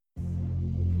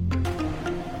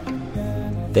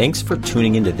Thanks for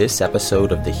tuning into this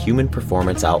episode of the Human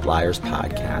Performance Outliers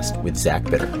podcast with Zach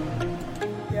Bitter.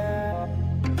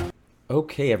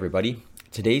 Okay, everybody.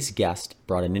 Today's guest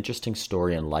brought an interesting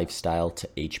story on lifestyle to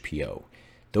HPO.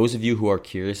 Those of you who are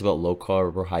curious about low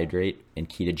carbohydrate and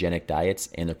ketogenic diets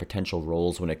and their potential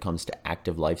roles when it comes to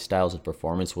active lifestyles and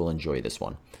performance will enjoy this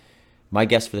one. My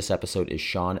guest for this episode is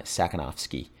Sean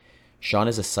Sakonovsky. Sean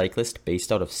is a cyclist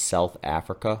based out of South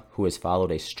Africa who has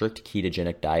followed a strict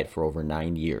ketogenic diet for over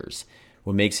 9 years.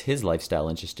 What makes his lifestyle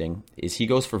interesting is he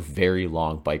goes for very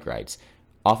long bike rides,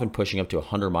 often pushing up to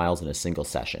 100 miles in a single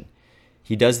session.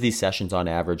 He does these sessions on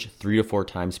average 3 to 4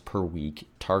 times per week,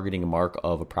 targeting a mark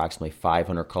of approximately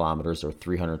 500 kilometers or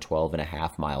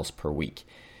 312.5 miles per week.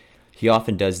 He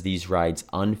often does these rides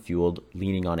unfueled,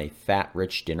 leaning on a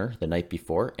fat-rich dinner the night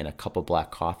before and a cup of black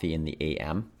coffee in the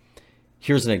AM.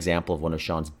 Here's an example of one of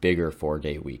Sean's bigger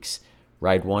 4-day weeks.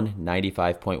 Ride 1,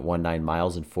 95.19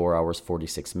 miles in 4 hours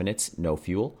 46 minutes, no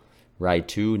fuel. Ride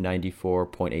 2,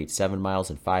 94.87 miles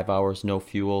in 5 hours, no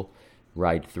fuel.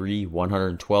 Ride 3,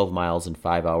 112 miles in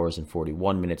 5 hours and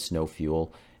 41 minutes, no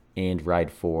fuel. And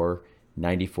Ride 4,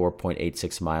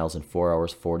 94.86 miles in 4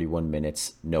 hours 41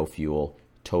 minutes, no fuel,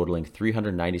 totaling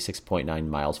 396.9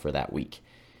 miles for that week.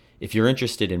 If you're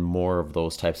interested in more of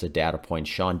those types of data points,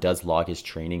 Sean does log his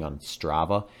training on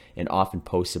Strava and often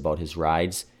posts about his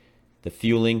rides, the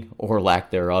fueling or lack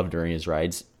thereof during his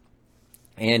rides,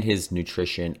 and his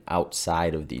nutrition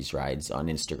outside of these rides on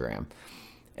Instagram.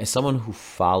 As someone who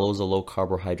follows a low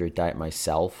carbohydrate diet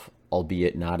myself,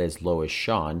 albeit not as low as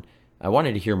Sean, I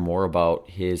wanted to hear more about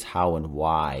his how and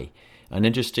why. An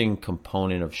interesting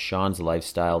component of Sean's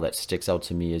lifestyle that sticks out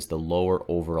to me is the lower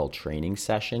overall training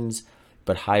sessions,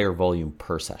 but higher volume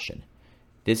per session.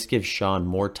 This gives Sean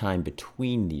more time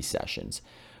between these sessions.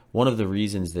 One of the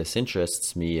reasons this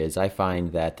interests me is I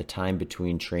find that the time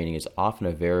between training is often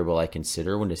a variable I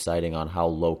consider when deciding on how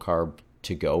low carb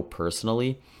to go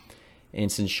personally.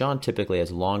 And since Sean typically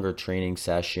has longer training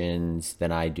sessions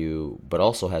than I do, but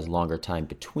also has longer time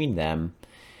between them,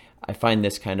 I find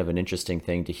this kind of an interesting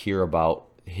thing to hear about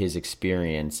his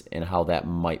experience and how that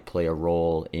might play a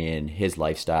role in his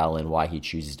lifestyle and why he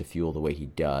chooses to fuel the way he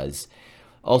does.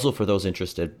 Also, for those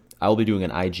interested, I will be doing an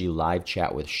IG live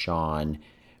chat with Sean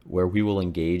where we will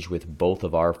engage with both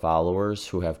of our followers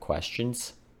who have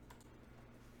questions.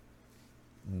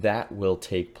 That will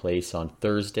take place on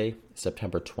Thursday,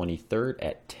 September 23rd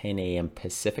at 10 a.m.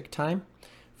 Pacific time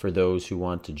for those who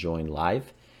want to join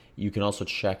live. You can also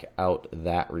check out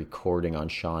that recording on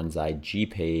Sean's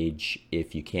IG page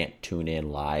if you can't tune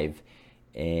in live.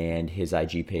 And his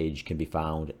IG page can be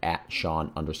found at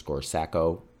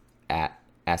Sean_Sako, at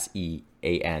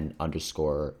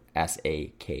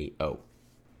SEAN_SAKO.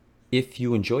 If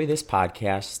you enjoy this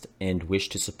podcast and wish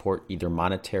to support either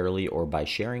monetarily or by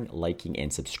sharing, liking,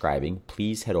 and subscribing,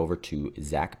 please head over to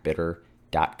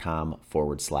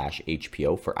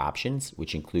zachbitter.com/HPO for options,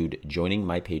 which include joining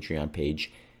my Patreon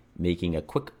page, making a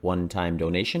quick one-time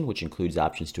donation, which includes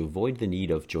options to avoid the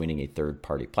need of joining a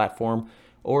third-party platform,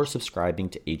 or subscribing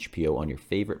to HPO on your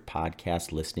favorite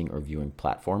podcast listening or viewing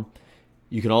platform.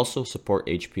 You can also support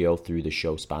HPO through the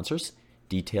show sponsors.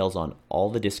 Details on all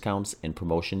the discounts and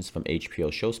promotions from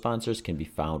HPO show sponsors can be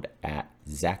found at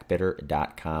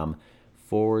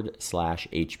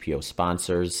zachbitter.com/HPO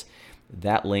sponsors.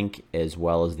 That link, as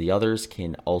well as the others,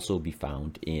 can also be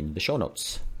found in the show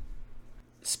notes.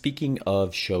 Speaking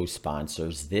of show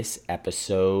sponsors, this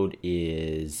episode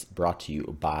is brought to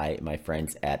you by my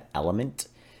friends at Element.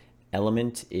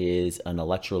 Element is an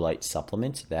electrolyte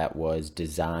supplement that was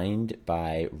designed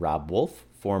by Rob Wolf,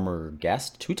 former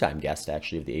guest, two-time guest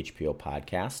actually of the HPO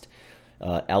podcast.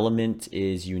 Element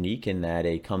is unique in that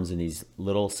it comes in these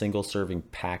little single-serving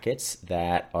packets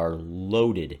that are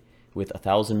loaded with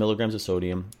 1,000 milligrams of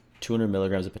sodium, 200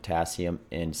 milligrams of potassium,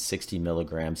 and 60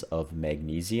 milligrams of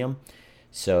magnesium.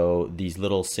 So these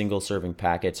little single-serving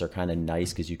packets are kind of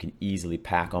nice because you can easily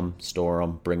pack them, store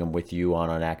them, bring them with you on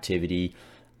an activity.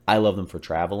 I love them for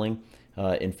traveling.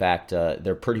 In fact,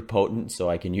 they're pretty potent, so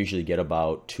I can usually get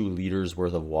about 2 liters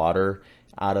worth of water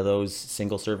out of those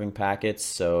single-serving packets.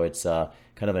 So it's kind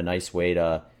of a nice way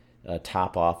to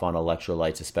top off on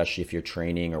electrolytes, especially if you're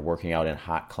training or working out in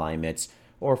hot climates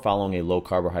or following a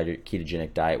low-carbohydrate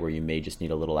ketogenic diet where you may just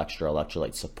need a little extra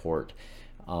electrolyte support.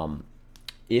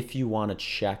 If you want to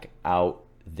check out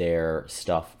their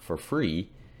stuff for free,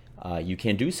 you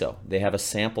can do so. They have a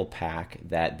sample pack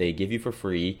that they give you for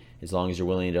free as long as you're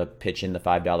willing to pitch in the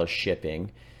 $5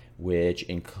 shipping, which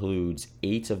includes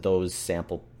 8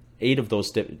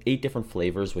 different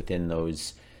flavors within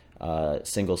those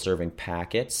single serving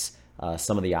packets.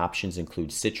 Some of the options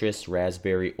include citrus,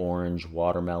 raspberry, orange,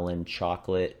 watermelon,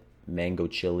 chocolate, mango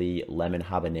chili, lemon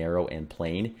habanero, and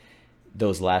plain.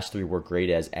 Those last three work great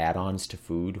as add-ons to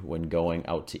food when going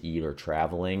out to eat or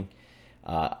traveling.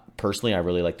 Personally, I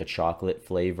really like the chocolate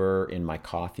flavor in my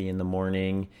coffee in the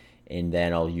morning, and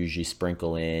then I'll usually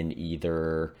sprinkle in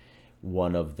either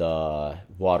one of the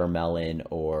watermelon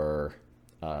or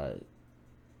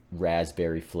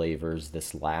raspberry flavors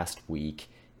this last week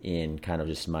in kind of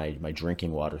just my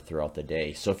drinking water throughout the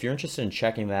day. So if you're interested in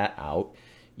checking that out,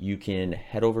 you can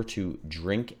head over to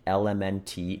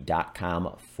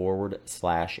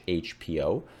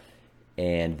drinklmnt.com/HPO,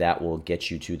 and that will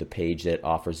get you to the page that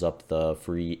offers up the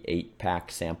free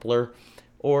 8-pack sampler.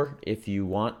 Or if you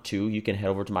want to, you can head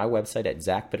over to my website at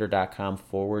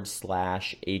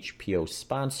zachbitter.com/HPO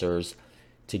sponsors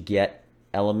to get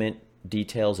Element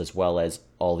details as well as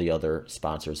all the other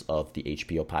sponsors of the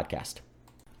HPO podcast.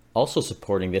 Also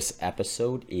supporting this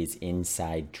episode is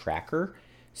Inside Tracker.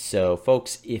 So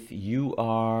folks, if you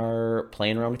are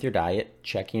playing around with your diet,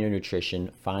 checking your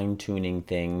nutrition, fine-tuning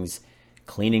things,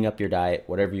 cleaning up your diet,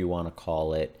 whatever you want to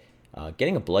call it,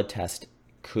 getting a blood test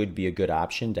could be a good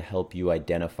option to help you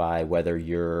identify whether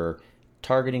you're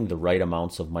targeting the right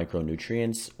amounts of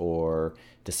micronutrients or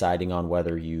deciding on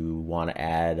whether you want to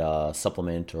add a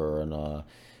supplement or a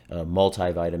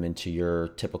multivitamin to your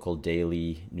typical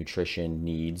daily nutrition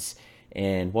needs.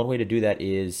 And one way to do that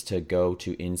is to go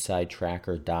to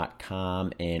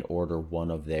insidetracker.com and order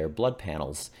one of their blood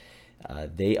panels.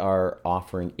 They are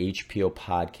offering HPO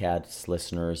podcast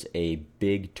listeners a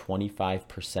big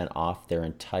 25% off their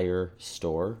entire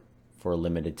store for a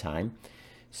limited time.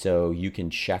 So you can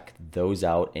check those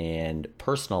out and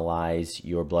personalize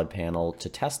your blood panel to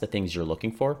test the things you're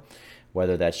looking for,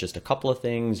 whether that's just a couple of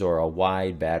things or a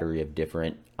wide battery of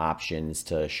different options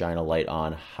to shine a light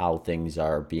on how things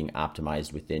are being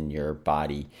optimized within your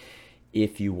body.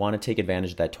 If you want to take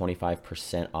advantage of that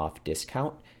 25% off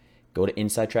discount, go to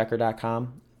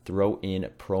insidetracker.com, throw in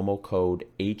promo code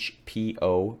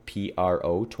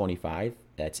HPOPRO25.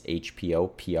 That's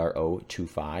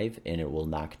HPOPRO25, and it will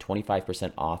knock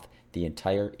 25% off the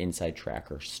entire Inside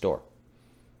Tracker store.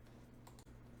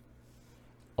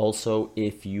 Also,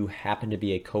 if you happen to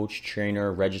be a coach,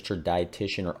 trainer, registered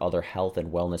dietitian, or other health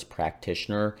and wellness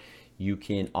practitioner, you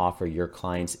can offer your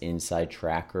clients Inside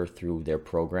Tracker through their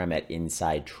program at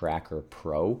Inside Tracker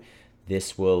Pro.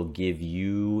 This will give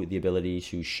you the ability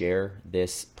to share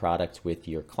this product with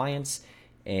your clients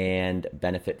and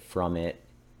benefit from it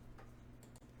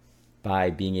by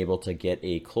being able to get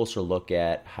a closer look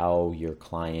at how your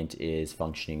client is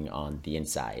functioning on the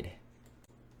inside.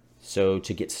 So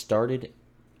to get started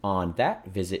on that,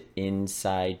 visit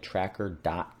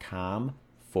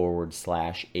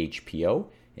insidetracker.com/HPO,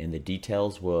 and the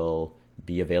details will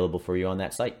be available for you on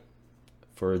that site.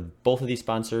 For both of these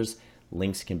sponsors,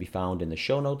 links can be found in the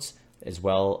show notes as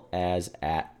well as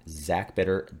at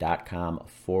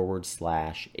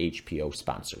zachbitter.com/HPO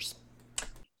sponsors.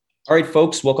 All right,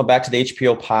 folks, welcome back to the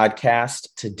HPO podcast.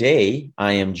 Today,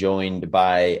 I am joined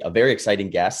by a very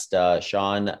exciting guest,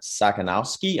 Sean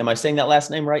Sakanowski. Am I saying that last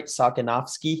name right?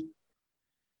 Sakanowski?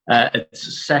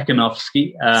 It's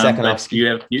Sakanowski.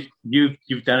 Sakanowski.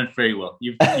 You've done it very well.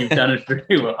 You've done it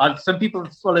very well. Some people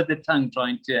have swallowed their tongue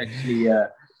trying to actually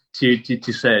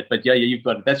to say it, but yeah, you've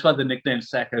got it. That's why the nickname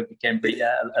Saka became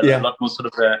a lot more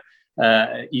sort of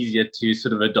easier to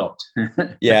sort of adopt.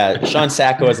 Yeah, Sean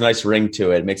Sacco has a nice ring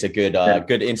to it. It makes a good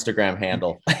good Instagram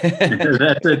handle.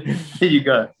 That's it. There you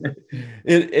go.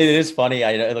 It is funny.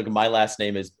 I look, my last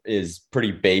name is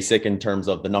pretty basic in terms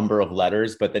of the number of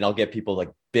letters, but then I'll get people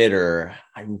like Bitter.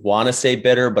 I want to say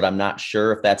Bitter, but I'm not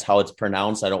sure if that's how it's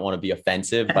pronounced. I don't want to be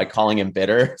offensive by calling him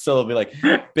Bitter. So they'll be like,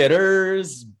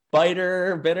 Bitters,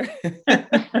 Biter, Bitter.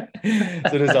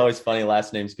 So it is always funny.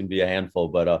 Last names can be a handful,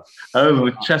 but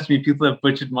trust me, people have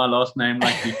butchered my last name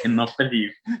like you cannot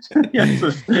believe.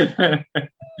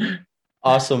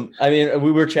 Awesome. I mean,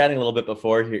 we were chatting a little bit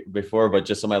before, but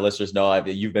just so my listeners know,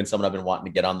 you've been someone I've been wanting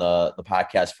to get on the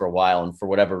podcast for a while, and for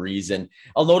whatever reason,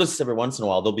 I'll notice every once in a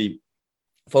while there'll be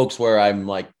folks where I'm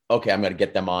like, okay, I'm going to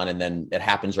get them on, and then it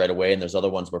happens right away. And there's other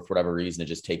ones where for whatever reason, it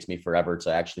just takes me forever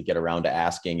to actually get around to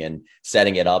asking and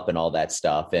setting it up and all that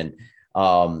stuff. And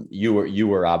you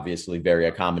were obviously very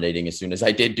accommodating as soon as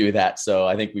I did do that. So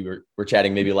I think we were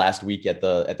chatting maybe last week at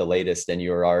the latest, and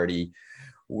you were already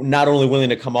not only willing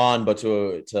to come on, but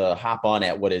to hop on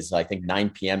at what is, I think,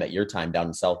 9 p.m. at your time down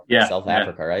in South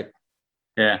Africa, right?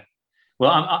 Yeah.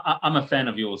 Well, I'm a fan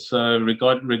of yours. So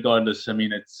regardless, I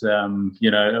mean, it's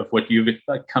of what you've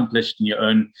accomplished in your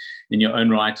own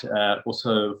right.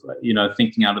 Also,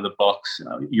 thinking out of the box,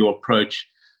 your approach.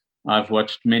 I've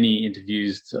watched many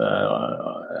interviews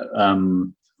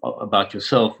about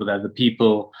yourself with other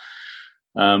people,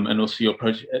 and also your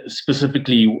approach.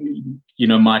 Specifically,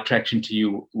 my attraction to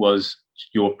you was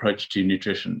your approach to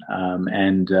nutrition,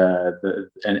 and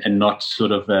not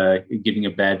sort of giving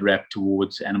a bad rap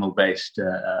towards animal-based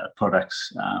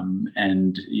products,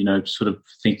 and sort of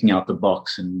thinking out the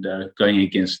box and going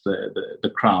against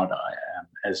the crowd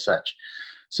as such.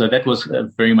 So that was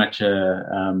very much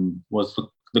was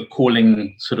the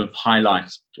calling sort of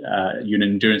highlights. You're an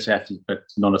endurance athlete, but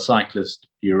not a cyclist.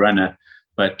 You're a runner.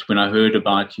 But when I heard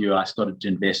about you, I started to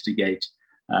investigate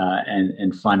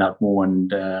and find out more. And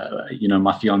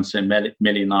my fiance Melly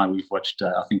and I, we've watched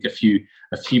I think a few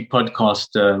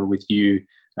podcasts with you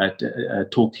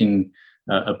talking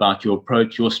about your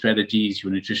approach, your strategies,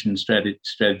 your nutrition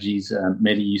strategies.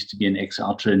 Melly used to be an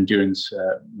ex-ultra endurance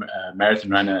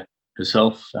marathon runner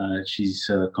herself. She's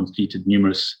completed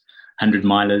numerous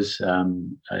 100-milers.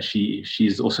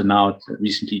 She's also now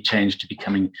recently changed to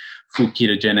becoming full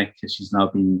ketogenic. She's now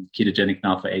been ketogenic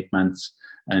now for 8 months,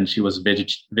 and she was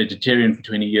vegetarian for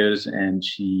 20 years, and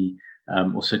she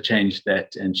also changed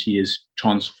that, and she has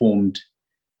transformed.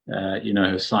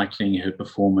 Her cycling, her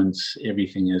performance,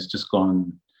 everything has just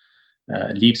gone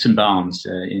leaps and bounds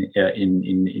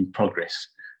in progress.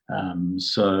 I've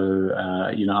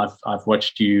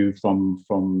watched you from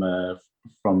the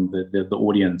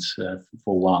audience for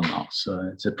a while now, so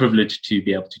it's a privilege to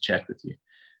be able to chat with you.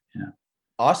 Yeah,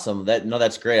 awesome.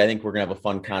 That's great. I think we're gonna have a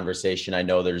fun conversation. I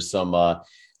know there's some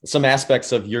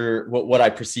aspects of your what I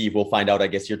perceive. We'll find out, I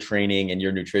guess, your training and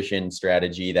your nutrition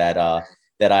strategy that I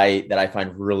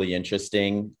find really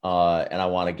interesting, and I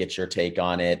want to get your take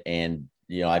on it. And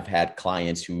I've had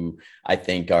clients who I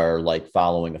think are like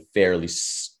following a fairly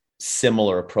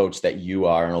similar approach that you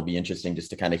are, and it'll be interesting just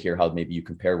to kind of hear how maybe you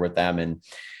compare with them. And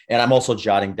I'm also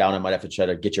jotting down, I might have to try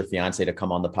to get your fiance to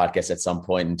come on the podcast at some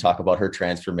point and talk about her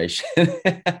transformation.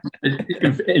 a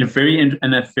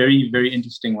very, very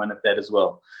interesting one at that as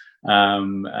well.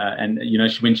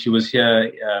 When she was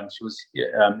here,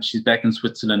 she's back in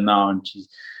Switzerland now, and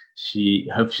she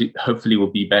hopefully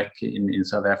will be back in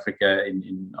South Africa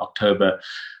in October.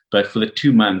 But for the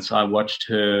 2 months, I watched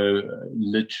her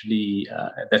literally,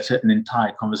 that's an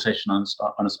entire conversation on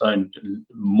its own,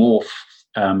 morph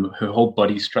her whole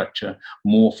body structure,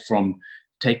 morph from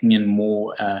taking in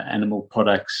more animal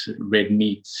products, red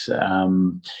meats,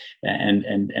 and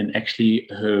actually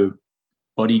her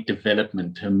body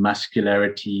development, her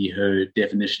muscularity, her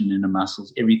definition in her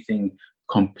muscles, everything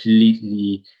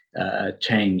completely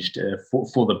changed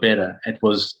for the better. It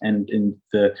was, and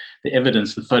the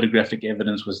evidence, the photographic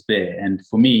evidence was there. And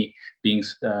for me, being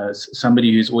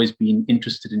somebody who's always been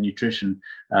interested in nutrition,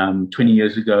 20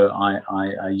 years ago,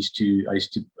 I used to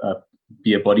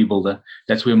be a bodybuilder.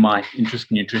 That's where my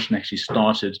interest in nutrition actually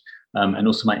started. And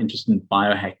also my interest in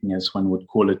biohacking, as one would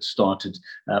call it, started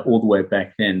all the way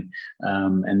back then.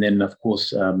 And then, of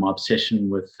course, my obsession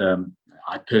with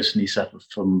I personally suffer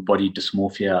from body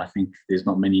dysmorphia. I think there's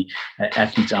not many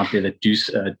athletes out there that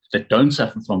don't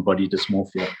suffer from body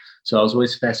dysmorphia. So I was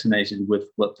always fascinated with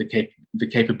what the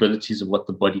capabilities of what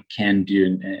the body can do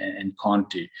and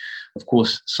can't do. Of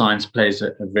course, science plays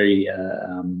a very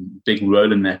big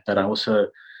role in that, but I also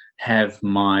have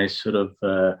my sort of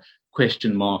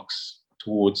question marks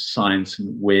towards science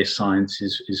and where science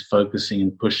is focusing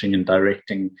and pushing and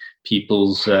directing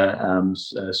people's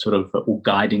sort of, or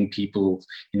guiding people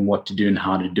in what to do and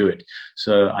how to do it.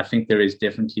 So I think there is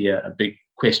definitely a big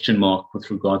question mark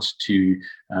with regards to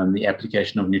the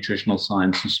application of nutritional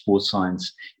science and sports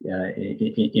science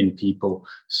in people.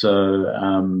 So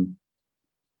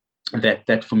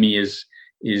that for me is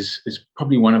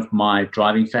probably one of my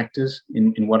driving factors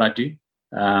in what I do.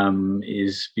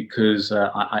 Is because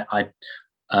I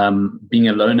being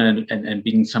a loner and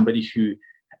being somebody who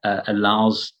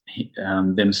allows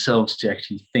themselves to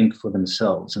actually think for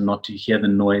themselves and not to hear the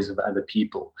noise of other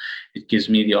people. It gives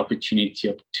me the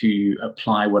opportunity to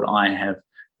apply what I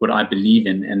believe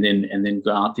in, and then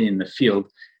go out there in the field.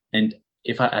 And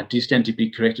if I do stand to be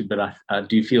corrected, but I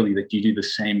do feel that you do the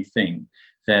same thing.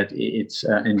 That it's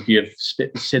and you have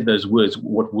said those words,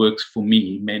 what works for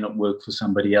me may not work for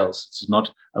somebody else. It's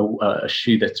not a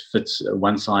shoe that fits,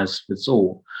 one size fits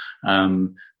all.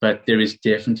 But there is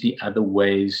definitely other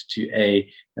ways to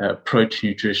approach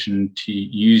nutrition, to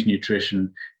use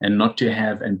nutrition, and not to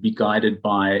have and be guided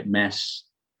by mass.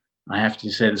 I have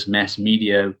to say this, mass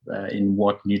media in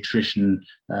what nutrition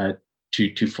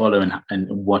to follow and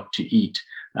what to eat.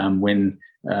 When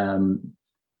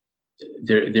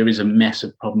there is a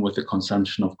massive problem with the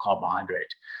consumption of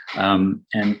carbohydrate.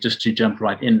 And just to jump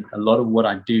right in, a lot of what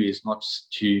I do is not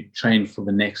to train for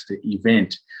the next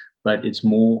event, but it's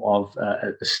more of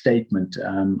a statement.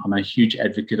 I'm a huge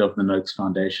advocate of the Noakes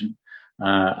Foundation.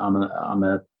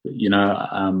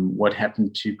 What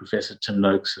happened to Professor Tim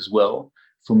Noakes as well,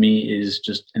 for me, is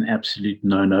just an absolute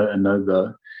no-no, a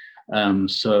no-go.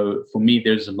 So for me,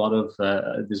 there's a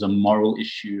moral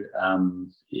issue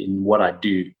in what I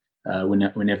do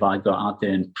whenever I go out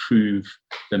there and prove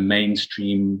the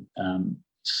mainstream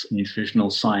nutritional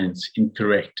science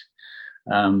incorrect.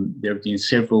 There have been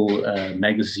several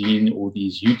magazine or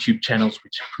these YouTube channels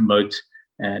which promote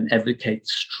and advocate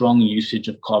strong usage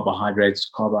of carbohydrates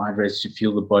to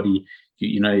fuel the body.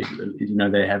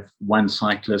 They have one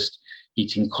cyclist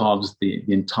eating carbs the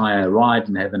entire ride,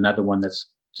 and have another one that's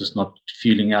just not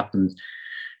fueling up. And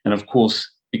of course,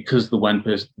 because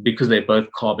they're both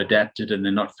carb adapted and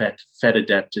they're not fat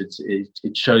adapted,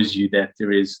 it shows you that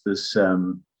there is this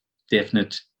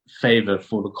definite favor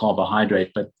for the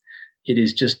carbohydrate. But it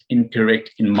is just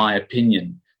incorrect, in my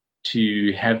opinion,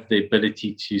 to have the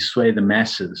ability to sway the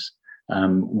masses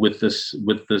with this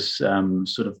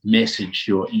sort of message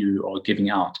you are giving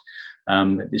out.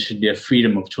 There should be a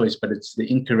freedom of choice, but it's the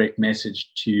incorrect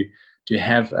message to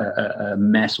have a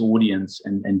mass audience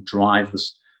and drive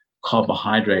this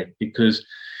carbohydrate, because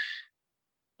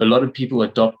a lot of people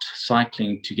adopt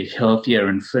cycling to get healthier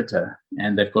and fitter,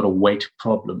 and they've got a weight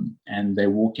problem, and they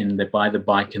walk in, they buy the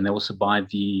bike, and they also buy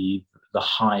the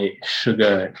high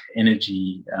sugar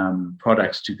energy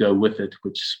products to go with it,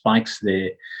 which spikes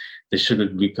the sugar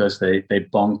glucose. They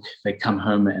bonk, they come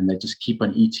home, and they just keep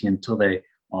on eating until they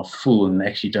are full and they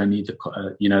actually don't need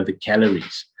the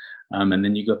calories. And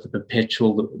then you got the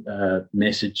perpetual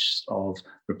message of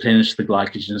replenish the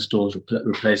glycogen stores,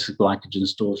 replace the glycogen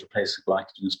stores, replace the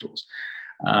glycogen stores.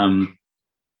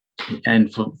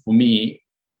 And for me,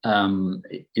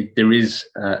 there is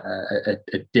a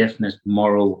definite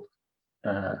moral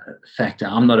factor.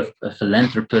 I'm not a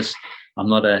philanthropist. I'm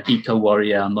not an eco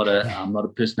warrior. I'm not a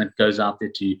person that goes out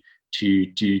there to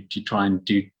try and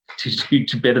to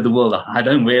better the world. I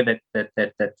don't wear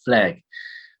that flag.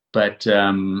 But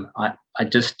I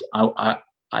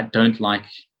don't like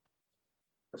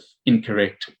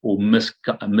incorrect or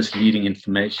misleading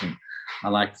information. I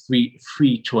like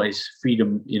free choice,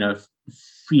 freedom,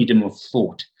 freedom of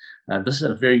thought. This is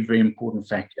a very, very important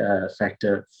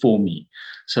factor for me.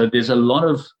 So there's a lot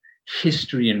of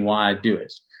history in why I do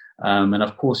it. And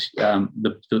of course,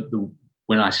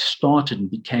 when I started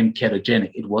and became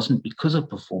ketogenic, it wasn't because of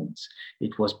performance.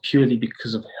 It was purely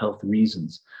because of health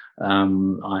reasons.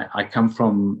 I come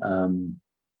from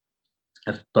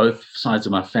both sides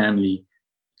of my family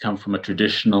come from a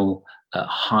traditional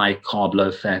high carb,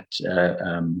 low fat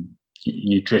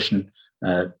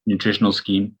nutritional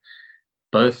scheme.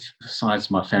 Both sides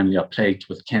of my family are plagued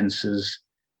with cancers,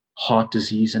 heart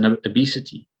disease, and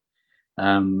obesity.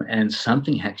 And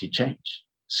something had to change.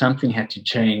 Something had to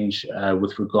change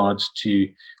with regards to,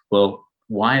 well,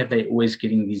 why are they always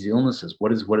getting these illnesses?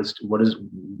 What is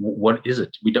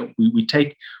it? We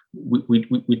take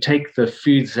the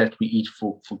foods that we eat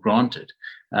for granted,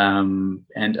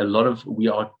 and a lot of we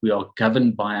are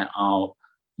governed by our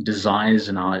desires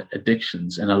and our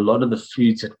addictions, and a lot of the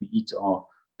foods that we eat are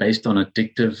based on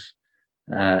addictive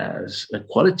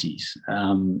qualities,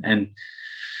 and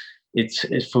it's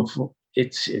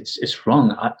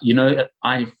wrong.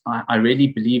 I really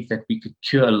believe that we could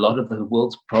cure a lot of the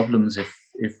world's problems if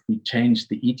we change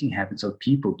the eating habits of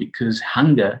people, because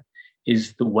hunger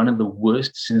is one of the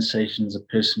worst sensations a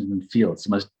person can feel. It's the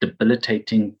most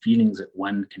debilitating feelings that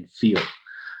one can feel.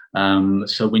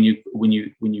 So when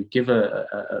you give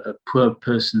a poor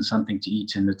person something to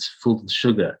eat and it's full of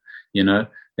sugar,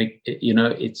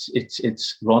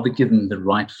 it's rather give them the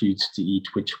right foods to eat,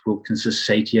 which will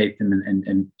satiate them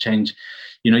and change.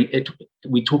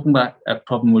 We're talking about a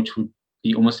problem which would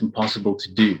be almost impossible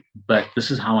to do, but this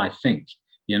is how I think.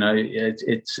 They're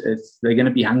going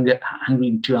to be hungry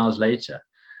 2 hours later,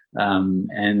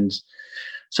 and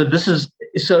so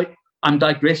I'm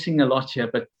digressing a lot here,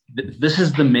 but this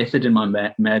is the method in my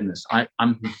madness. I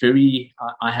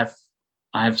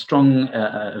have strong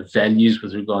values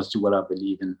with regards to what I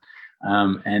believe in,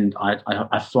 and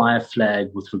I fly a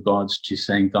flag with regards to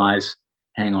saying, guys,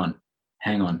 hang on,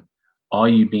 are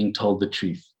you being told the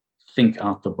truth? Think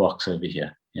out the box over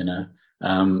here.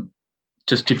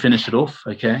 Just to finish it off,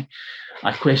 okay,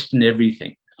 I questioned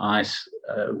everything. I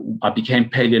became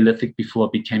Paleolithic before I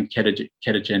became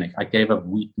ketogenic. I gave up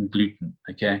wheat and gluten.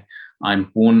 Okay,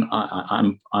 I'm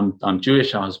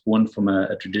Jewish. I was born from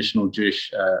a traditional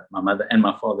Jewish. My mother and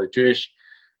my father are Jewish,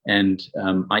 and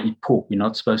I eat pork. You're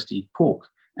not supposed to eat pork,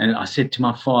 And I said to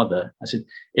my father, I said,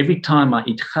 every time I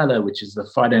eat challah, which is the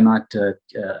Friday night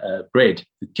bread,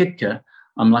 the kitka,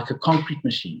 I'm like a concrete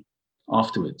machine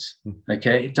afterwards.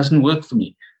 Okay, it doesn't work for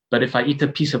me. But if I eat a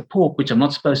piece of pork, which I'm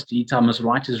not supposed to eat, I'm as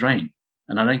right as rain,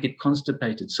 and I don't get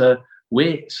constipated. So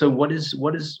what's going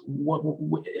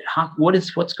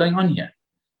on here?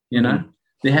 You know,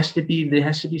 there has to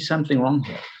be something wrong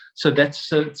here. So that's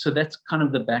kind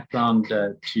of the background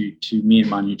to me and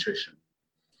my nutrition.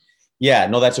 Yeah,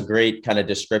 no, that's a great kind of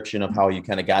description of how you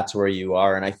kind of got to where you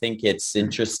are. And I think it's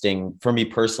interesting for me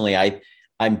personally.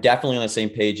 I'm definitely on the same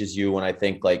page as you when I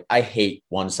think like I hate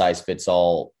one size fits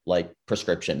all like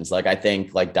prescriptions. Like I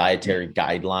think like dietary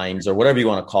guidelines or whatever you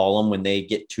want to call them, when they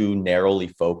get too narrowly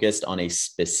focused on a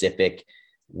specific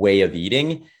way of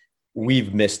eating,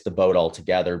 we've missed the boat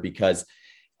altogether. Because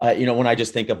when I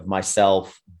just think of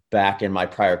myself back in my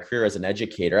prior career as an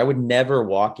educator, I would never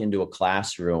walk into a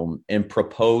classroom and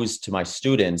propose to my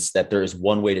students that there is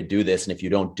one way to do this. And if you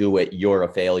don't do it, you're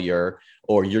a failure,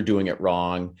 or you're doing it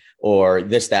wrong, or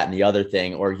this, that, and the other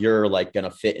thing, or you're like going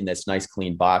to fit in this nice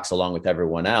clean box along with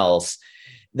everyone else.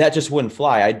 That just wouldn't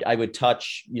fly. I would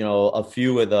touch, a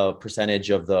few of the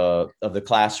percentage of the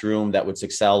classroom that would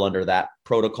excel under that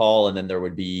protocol. And then there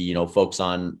would be, folks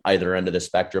on either end of the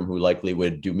spectrum who likely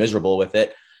would do miserable with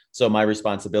it. So my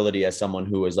responsibility as someone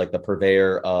who is like the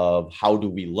purveyor of how do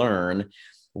we learn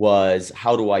was,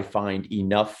 how do I find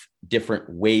enough different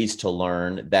ways to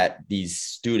learn that these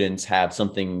students have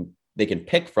something they can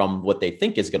pick from what they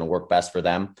think is going to work best for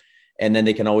them. And then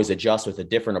they can always adjust with a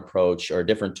different approach or a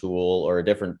different tool or a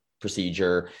different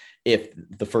procedure if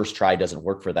the first try doesn't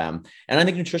work for them. And I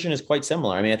think nutrition is quite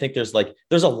similar. I mean, I think there's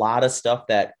a lot of stuff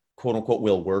that quote unquote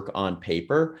will work on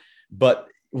paper, but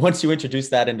once you introduce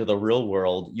that into the real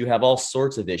world, you have all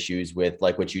sorts of issues with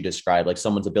like what you described, like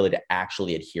someone's ability to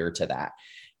actually adhere to that.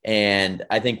 And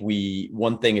I think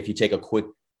one thing, if you take a quick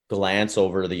glance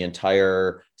over the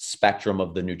entire spectrum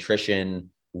of the nutrition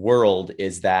world,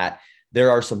 is that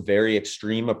there are some very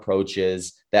extreme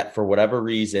approaches that for whatever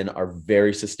reason are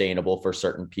very sustainable for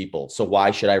certain people. So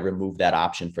why should I remove that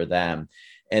option for them?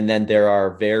 And then there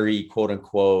are very quote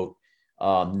unquote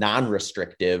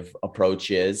non-restrictive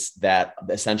approaches that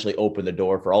essentially open the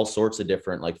door for all sorts of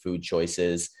different like food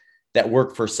choices that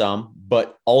work for some,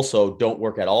 but also don't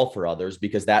work at all for others,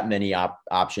 because that many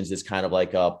options is kind of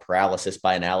like a paralysis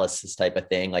by analysis type of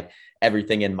thing. Like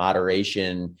everything in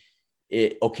moderation,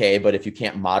 okay, but if you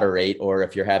can't moderate, or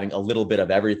if you're having a little bit of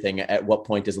everything, at what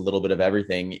point does a little bit of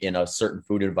everything in a certain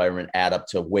food environment add up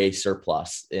to way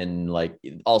surplus in like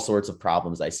all sorts of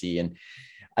problems I see? And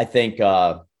I think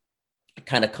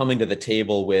kind of coming to the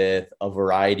table with a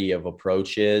variety of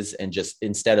approaches, and just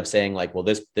instead of saying like, well,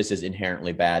 this is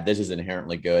inherently bad, this is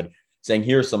inherently good, saying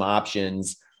here's some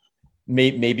options.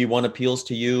 Maybe one appeals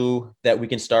to you that we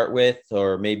can start with,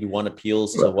 or maybe one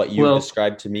appeals to what you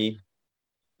described to me.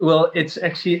 Well, it's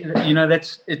actually, I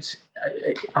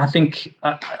think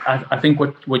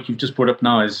what you've just brought up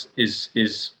now is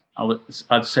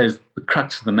I'd say is the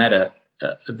crux of the matter.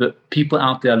 The people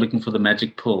out there are looking for the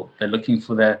magic pill. They're looking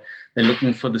for the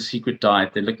secret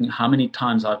diet. They're looking, how many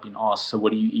times I've been asked, so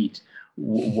what do you eat?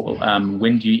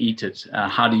 When do you eat it?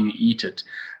 How do you eat it?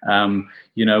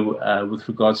 With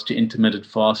regards to intermittent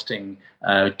fasting,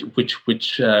 which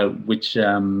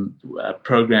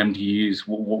program do you use?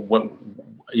 What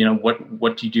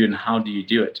do you do and how do you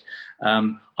do it?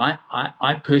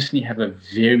 I personally have a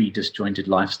very disjointed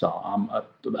lifestyle.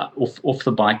 Off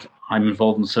the bike, I'm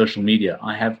involved in social media.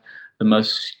 I have the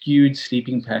most skewed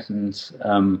sleeping patterns.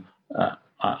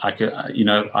 I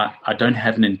don't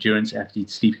have an endurance athlete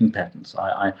sleeping patterns.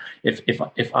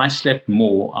 If I slept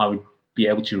more, I would be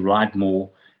able to ride more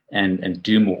and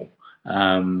do more.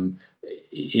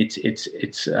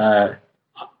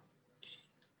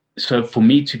 So for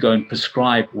me to go and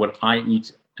prescribe what I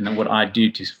eat and what I do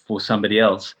for somebody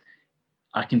else,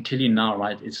 I can tell you now,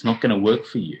 right? It's not going to work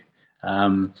for you.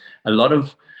 A lot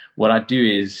of what I do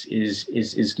is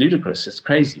ludicrous. It's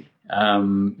crazy.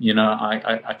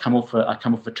 I come off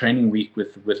a training week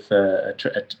with a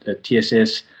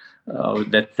TSS.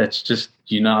 That's just,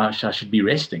 I should be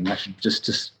resting. I should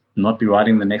just not be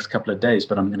riding the next couple of days,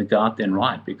 but I'm going to go out there and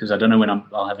ride, because I don't know when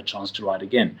I'll have a chance to ride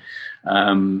again.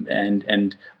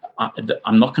 And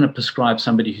I'm not going to prescribe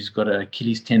somebody who's got an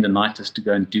Achilles tendonitis to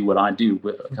go and do what I do.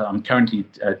 I'm currently,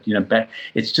 back.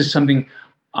 It's just something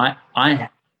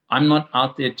I'm not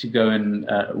out there to go and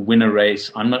win a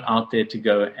race. I'm not out there to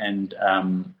go and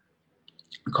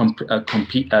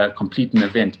complete an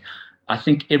event. I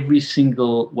think every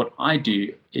single ride I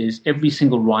do is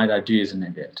an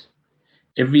event.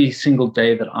 every single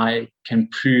day that I can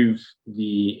prove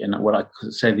what I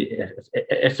could say the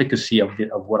efficacy of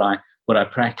what I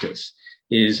practice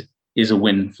is a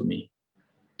win for me.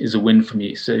 Is a win for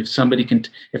me. So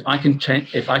if I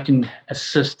can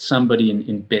assist somebody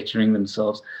in bettering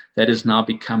themselves, that has now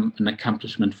become an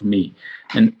accomplishment for me.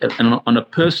 And on a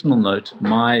personal note,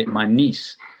 my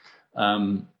niece,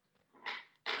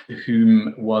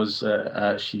 whom was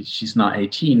she's now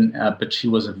 18, but she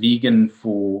was a vegan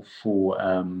for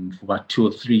about 2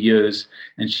 or 3 years,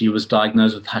 and she was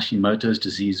diagnosed with Hashimoto's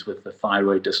disease, with the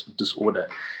thyroid disorder.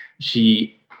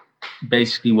 She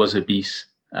basically was obese.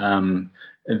 There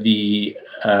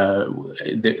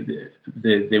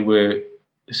were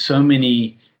so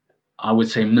many, I would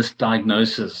say,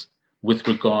 misdiagnoses with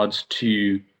regards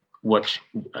to what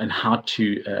and how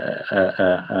to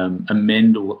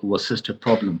amend or assist her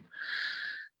problem.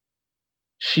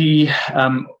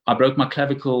 I broke my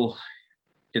clavicle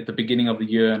at the beginning of the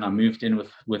year, and I moved in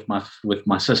with my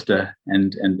sister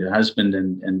and her husband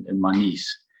and my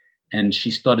niece, and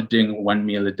she started doing 1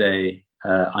 meal a day.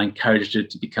 I encouraged her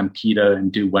to become keto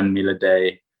and do 1 meal a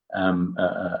day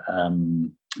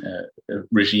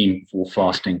regime for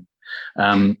fasting.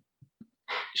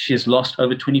 She has lost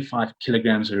over 25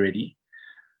 kilograms already.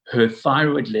 Her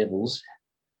thyroid levels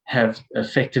have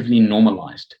effectively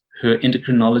normalized. Her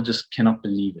endocrinologist cannot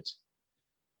believe it.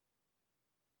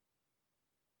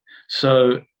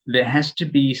 So there has to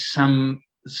be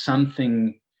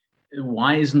something.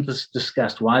 Why isn't this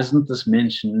discussed? Why isn't this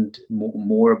mentioned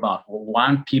more about? Why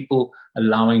aren't people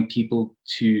allowing people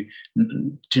to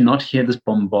not hear this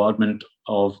bombardment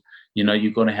of,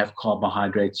 you've got to have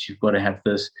carbohydrates, you've got to have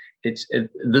this.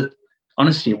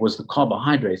 Honestly, it was the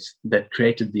carbohydrates that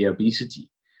created the obesity.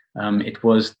 It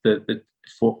was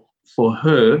for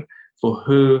her.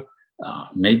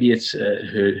 Maybe it's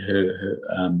her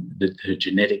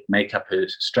genetic makeup, her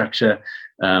structure.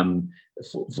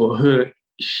 For her,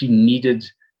 she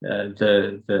needed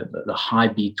the high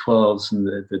B12s and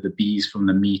the Bs from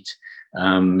the meat.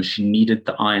 She needed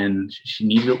the iron. She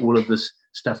needed all of this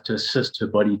stuff to assist her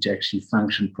body to actually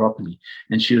function properly.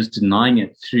 And she was denying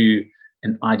it through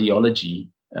an ideology,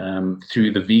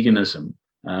 through the veganism.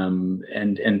 And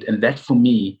that for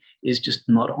me is just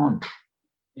not on.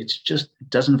 It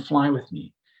doesn't fly with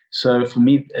me. So for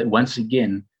me, once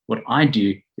again, what I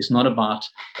do is not about,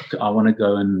 I want to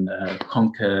go and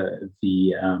conquer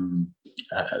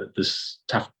this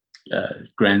tough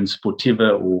Grand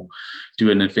Sportiva or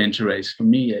do an adventure race. For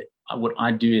me, what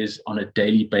I do is on a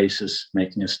daily basis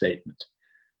making a statement.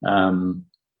 And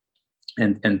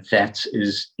that's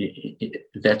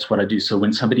what I do. So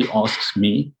when somebody asks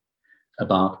me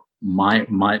about my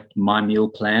meal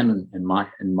plan and my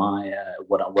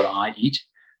what I eat,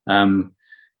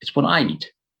 it's what I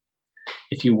eat.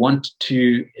 If you want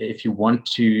to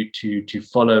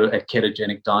follow a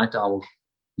ketogenic diet, I will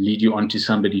lead you on to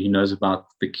somebody who knows about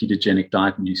the ketogenic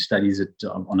diet and who studies it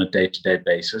on a day-to-day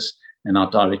basis, and I'll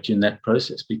direct you in that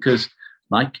process. Because,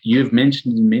 like you've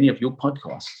mentioned in many of your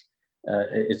podcasts,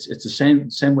 it's the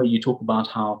same way you talk about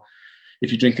how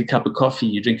if you drink a cup of coffee,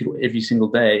 you drink it every single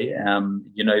day,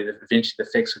 eventually the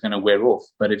effects are going to wear off.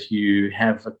 But if you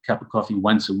have a cup of coffee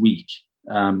once a week,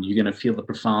 you're going to feel the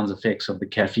profound effects of the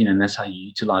caffeine, and that's how you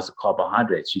utilize the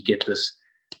carbohydrates. You get this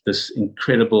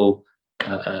incredible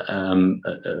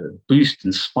boost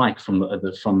and spike from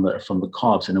the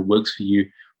carbs, and it works for you.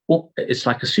 Well, it's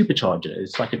like a supercharger.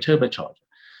 It's like a turbocharger.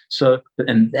 So,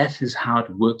 and that is how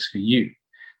it works for you.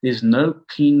 There's no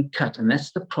clean cut, and that's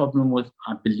the problem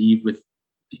I believe with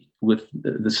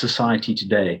the society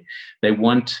today. They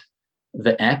want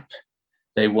the app.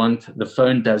 They want the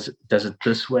phone does it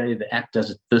this way, the app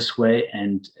does it this way,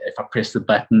 and if I press the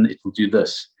button, it will do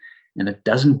this. And it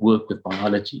doesn't work with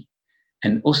biology.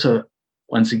 And also,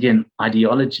 once again,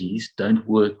 ideologies don't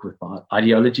work with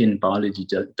ideology and biology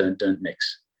don't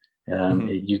mix.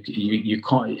 You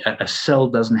can't. A cell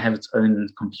doesn't have its own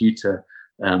computer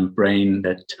brain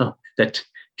that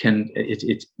can.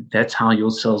 That's how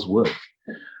your cells work.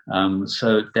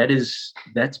 So that is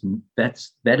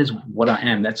what I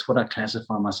am. That's what I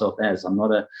classify myself as. I'm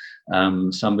not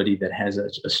somebody that has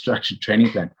a structured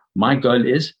training plan. My goal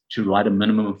is to ride a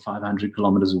minimum of 500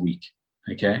 kilometers a week.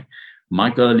 Okay. My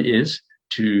goal is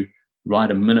to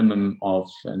ride a minimum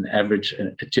of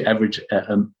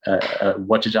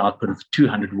wattage output of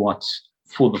 200 watts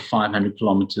for the 500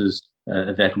 kilometers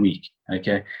that week.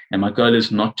 Okay. And my goal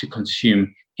is not to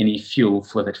consume any fuel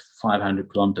for that 500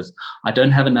 kilometers. I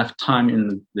don't have enough time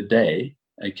in the day,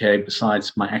 okay,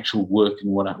 besides my actual work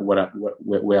and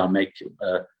where I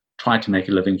try to make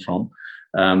a living from.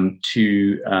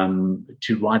 to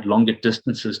ride longer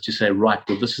distances, to say, right,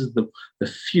 well, this is the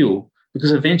fuel,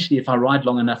 because eventually if I ride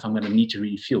long enough, I'm going to need to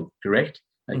refuel, correct?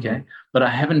 Okay. Mm-hmm. But I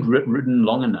haven't ridden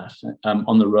long enough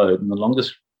on the road. And the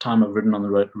longest time I've ridden on the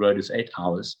road is 8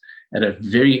 hours at a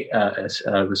very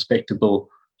respectable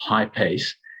high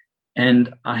pace.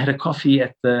 And I had a coffee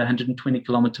at the 120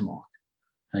 kilometer mark.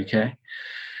 Okay.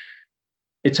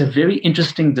 It's a very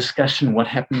interesting discussion what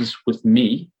happens with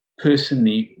me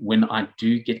personally when I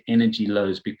do get energy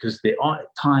lows, because there are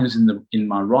times in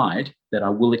my ride that I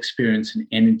will experience an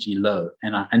energy low,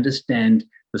 and I understand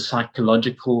the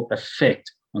psychological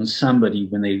effect on somebody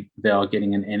when they are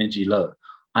getting an energy low.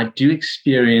 I do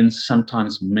experience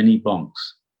sometimes mini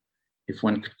bonks, if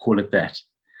one could call it that,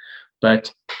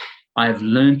 but I've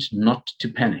learned not to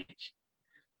panic.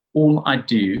 All I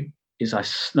do is I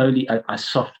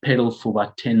soft pedal for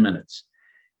about 10 minutes,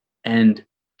 and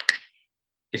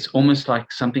it's almost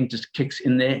like something just kicks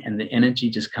in there and the energy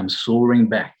just comes soaring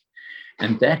back.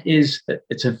 And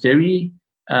it's a very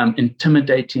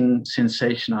intimidating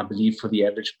sensation, I believe, for the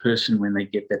average person when they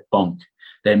get that bonk.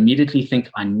 They immediately think,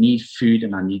 I need food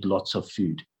and I need lots of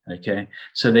food. Okay.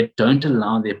 So they don't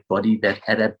allow their body that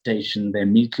adaptation. They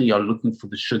immediately are looking for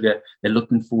the sugar. They're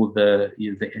looking for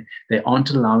they aren't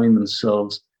allowing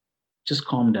themselves, just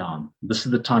calm down. This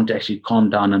is the time to actually calm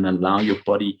down and allow your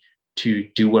body to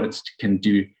do what it can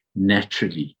do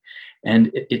naturally. And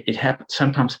it happens,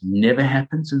 sometimes never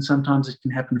happens, and sometimes it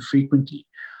can happen frequently.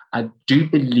 I do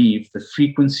believe the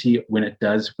frequency, when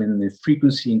the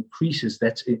frequency increases,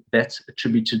 that's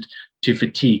attributed to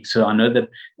fatigue. So I know that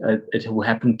it will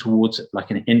happen towards like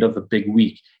an end of the big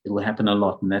week. It will happen a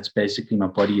lot. And that's basically my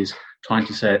body is trying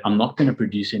to say, I'm not going to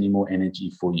produce any more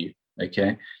energy for you.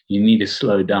 Okay. You need to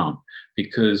slow down,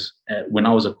 because when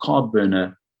I was a carb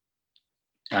burner,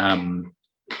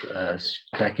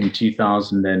 back in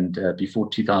 2000 and before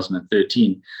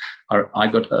 2013, I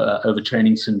got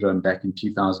overtraining syndrome back in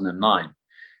 2009,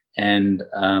 and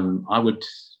I would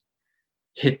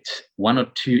hit 1 or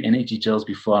 2 energy gels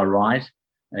before I ride,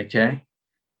 okay,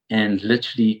 and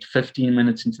literally 15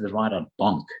 minutes into the ride I'd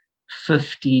bonk.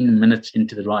 15 minutes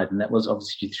into the ride, and that was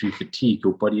obviously through fatigue.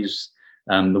 Your body is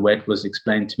the way it was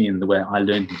explained to me and the way I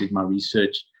learned and did my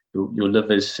research. Your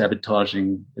liver is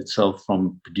sabotaging itself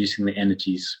from producing the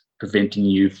energies, preventing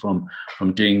you from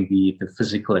doing the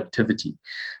physical activity.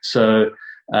 So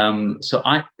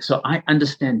I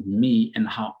understand me and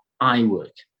how I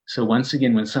work. So once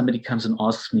again, when somebody comes and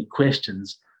asks me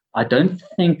questions, I don't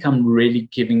think I'm really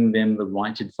giving them the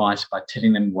right advice by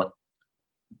telling them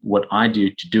what I do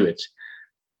to do it.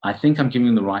 I think I'm giving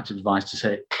them the right advice to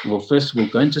say, well, first we'll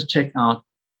go and just check out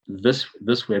this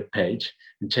web page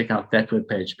and check out that web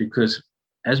page, because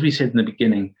as we said in the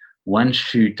beginning, one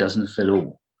shoe doesn't fit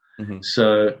all. Mm-hmm.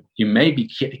 So you may be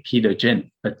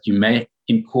ketogenic, but you may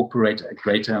incorporate a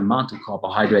greater amount of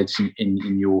carbohydrates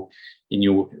in your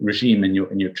regime and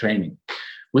in your training.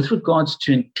 With regards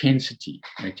to intensity,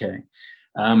 okay,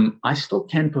 I still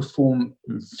can perform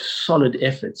solid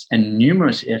efforts and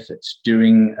numerous efforts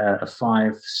during a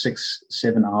 5, 6,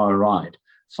 7 hour ride,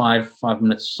 5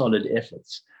 minutes solid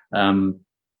efforts. And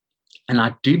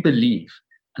I do believe,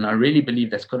 and I really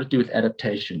believe that's got to do with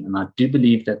adaptation. And I do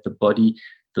believe that the body,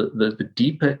 the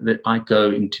deeper that I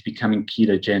go into becoming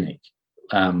ketogenic,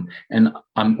 and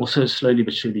I'm also slowly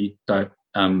but surely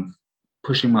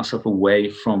pushing myself away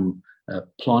from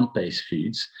plant-based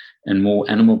foods and more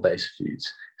animal-based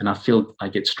foods. And I feel I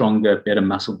get stronger, better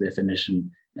muscle definition,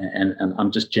 and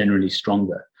I'm just generally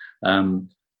stronger.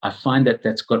 I find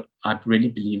I really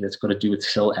believe that's got to do with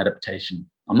cell adaptation.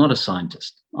 I'm not a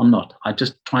scientist. I'm not. I'm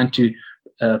just trying to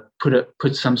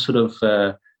put some sort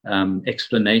of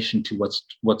explanation to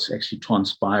what's actually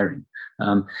transpiring.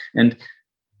 And,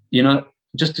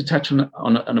 just to touch on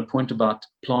a point about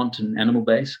plant and animal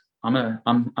base, I'm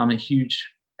a huge,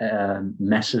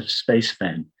 massive space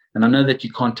fan, and I know that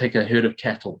you can't take a herd of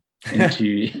cattle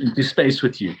into space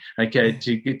with you, okay,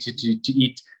 to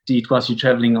eat whilst you're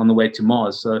traveling on the way to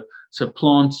Mars. So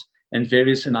plants and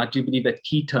various, and I do believe that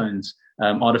ketones,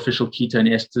 artificial ketone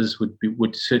esters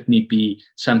would certainly be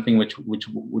something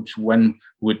which one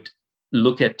would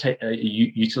look at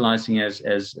utilizing as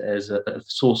a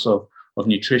source of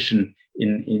nutrition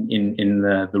in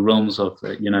the realms of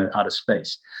outer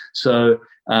space. So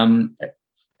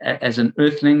as an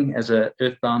earthling, as a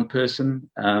earthbound person,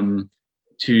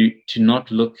 to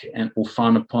not look or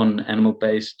frown upon animal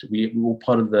based, we're all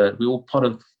part of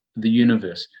the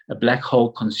universe. A black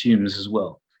hole consumes as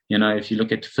well. If you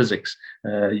look at physics,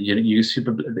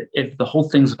 the whole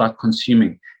thing's about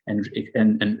consuming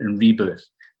and rebirth.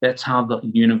 That's how the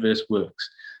universe works.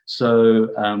 So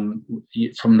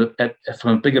from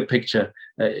a bigger picture,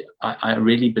 I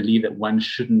really believe that one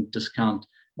shouldn't discount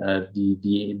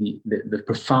the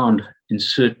profound in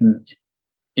certain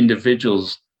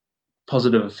individuals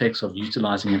positive effects of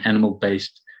utilizing an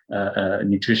animal-based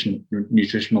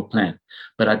nutritional plan.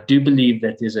 But I do believe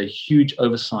that there's a huge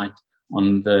oversight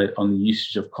on the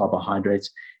usage of carbohydrates.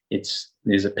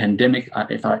 There's a pandemic.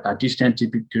 I do stand to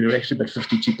be corrected, but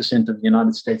 52% of the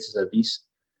United States is obese.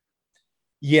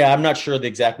 Yeah, I'm not sure the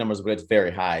exact numbers, but it's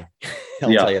very high.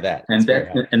 I'll tell you that. And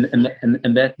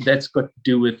that's got to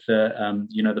do with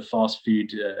the fast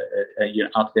food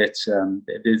outlets.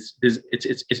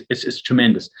 It's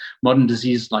tremendous. Modern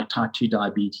diseases like type 2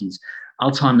 diabetes,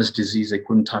 Alzheimer's disease, they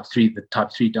call type 3, the type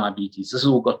 3 diabetes. This is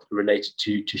all got related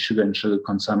to sugar and sugar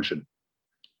consumption.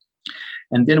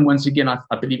 And then once again, I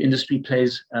believe industry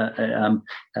has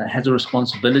a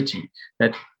responsibility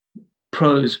that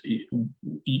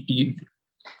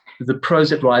the pros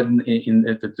that ride in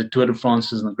the Tour de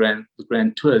France and the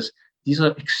Grand Tours, these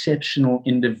are exceptional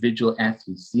individual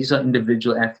athletes. These are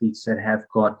individual athletes that have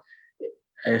got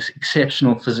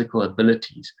exceptional physical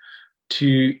abilities.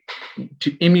 To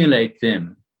emulate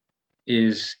them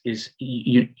is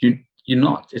you're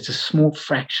not. It's a small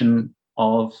fraction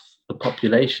of the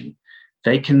population.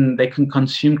 They can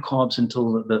consume carbs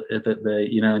until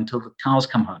until the cows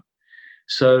come home.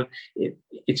 So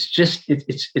it's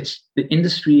the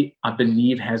industry, I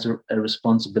believe, has a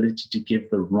responsibility to give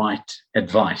the right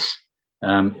advice.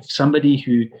 If somebody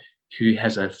who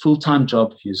has a full-time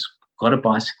job, who's got a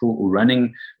bicycle or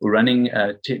running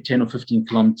 10 or 15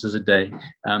 kilometers a day,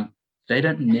 they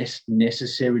don't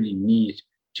necessarily need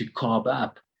to carb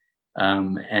up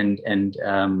and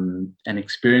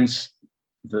experience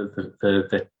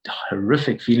the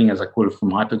horrific feeling, as I call it, from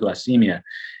hypoglycemia,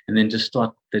 and then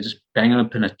they just bang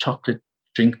open a chocolate,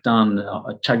 chug down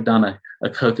a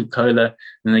Coca-Cola,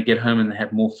 and they get home and they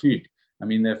have more food. I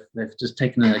mean, they've just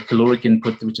taken a caloric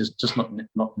input which is just not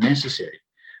necessary.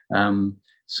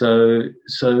 So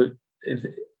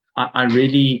I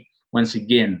really, once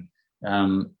again,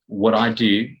 what I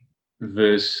do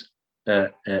versus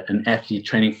an athlete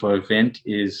training for an event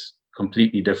is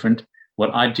completely different.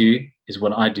 What I do is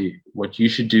what I do. What you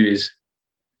should do is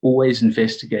always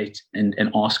investigate and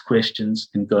ask questions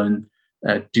and go and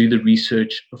do the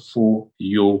research for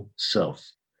yourself.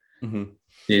 Mm-hmm.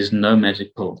 There's no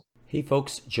magic pill. Hey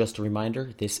folks, just a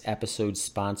reminder, this episode's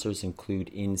sponsors include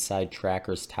Inside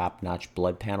Tracker's top-notch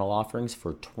blood panel offerings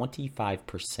for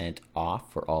 25%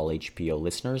 off for all HPO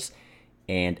listeners,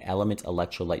 and Element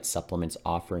Electrolyte Supplements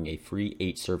offering a free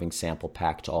 8-serving sample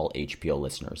pack to all HPO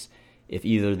listeners. If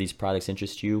either of these products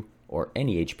interest you or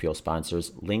any HPO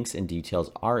sponsors, links and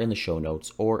details are in the show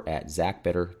notes or at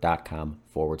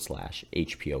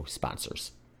zachbitter.com/HPO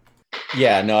sponsors.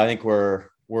 Yeah, no, I think we're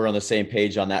on the same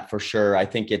page on that for sure. I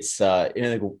think it's,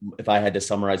 if I had to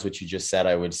summarize what you just said,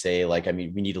 I would say, we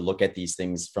need to look at these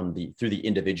things through the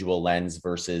individual lens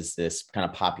versus this kind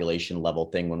of population level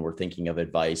thing when we're thinking of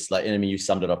advice. You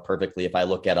summed it up perfectly. If I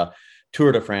look at a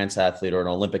Tour de France athlete or an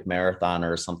Olympic marathoner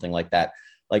or something like that,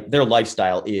 their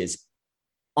lifestyle is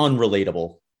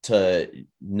unrelatable to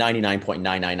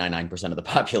 99.9999% of the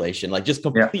population, just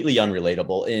completely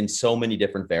unrelatable in so many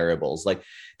different variables.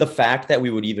 The fact that we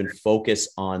would even focus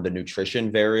on the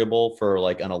nutrition variable for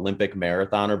an Olympic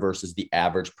marathoner versus the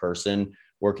average person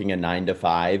working a 9 to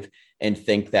 5 and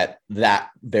think that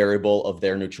variable of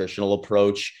their nutritional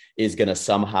approach is going to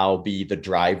somehow be the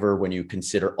driver when you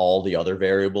consider all the other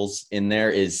variables in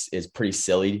there is pretty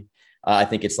silly. I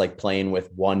think it's like playing with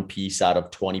one piece out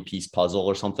of 20-piece puzzle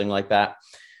or something like that.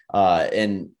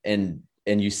 And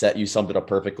you summed it up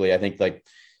perfectly. I think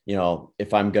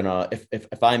if I'm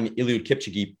Eliud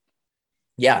Kipchoge,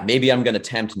 maybe I'm going to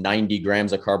attempt 90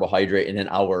 grams of carbohydrate in an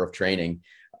hour of training.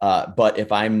 But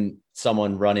if I'm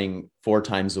someone running 4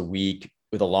 times a week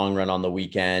with a long run on the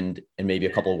weekend and maybe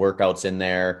a couple of workouts in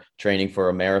there, training for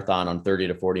a marathon on 30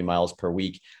 to 40 miles per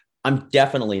week, I'm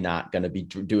definitely not going to be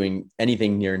doing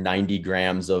anything near 90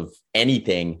 grams of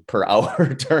anything per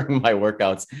hour during my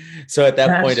workouts. So at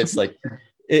that point, it's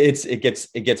it gets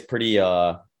pretty,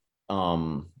 I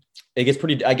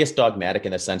guess, dogmatic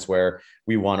in a sense where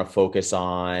we want to focus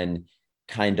on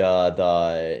kind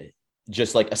of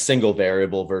just a single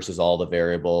variable versus all the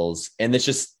variables. And it's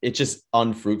just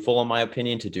unfruitful in my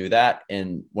opinion to do that.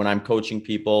 And when I'm coaching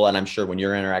people, and I'm sure when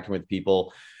you're interacting with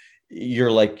people, you're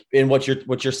and what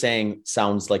you're saying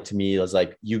sounds to me is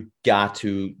you got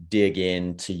to dig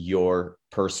into your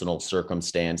personal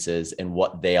circumstances and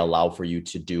what they allow for you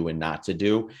to do and not to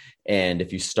do. And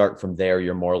if you start from there,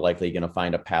 you're more likely going to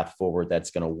find a path forward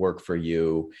that's going to work for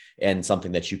you and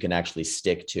something that you can actually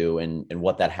stick to. And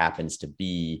what that happens to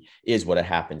be is what it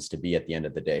happens to be at the end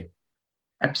of the day.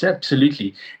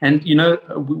 Absolutely. And,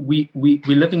 we're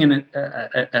living in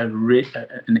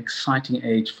an exciting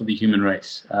age for the human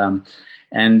race.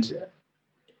 And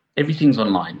everything's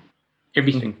online,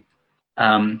 everything.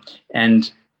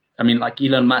 And I mean, like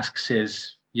Elon Musk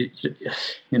says, he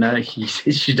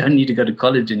says you don't need to go to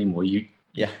college anymore. You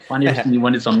find everything you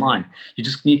want is online. You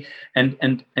just need,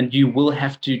 and you will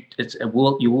have to,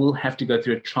 you will have to go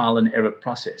through a trial and error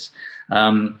process.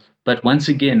 But once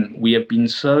again, we have been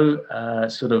so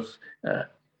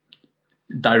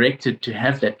directed to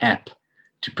have that app,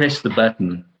 to press the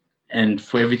button, and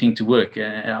for everything to work.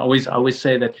 I always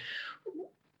say that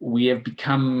we have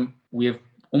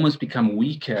almost become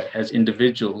weaker as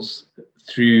individuals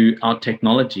through our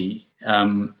technology.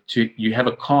 You have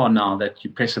a car now that you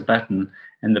press a button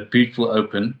and the boot will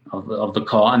open of the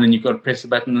car, and then you've got to press the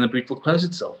button and the boot will close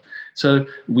itself. So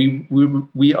we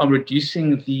are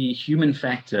reducing the human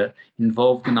factor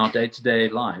involved in our day-to-day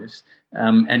lives,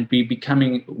 and we're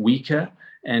becoming weaker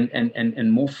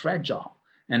and more fragile.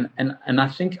 And I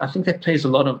think that plays a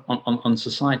lot on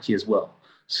society as well.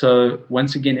 So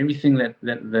once again, everything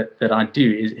that I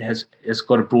do has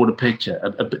got a broader picture,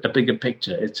 a bigger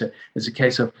picture. It's a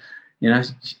case of,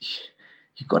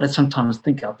 you've got to sometimes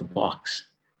think out the box.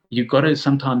 You've got to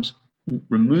sometimes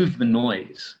remove the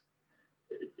noise,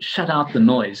 shut out the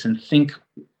noise, and think,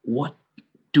 what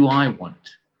do I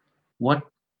want? What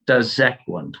does Zach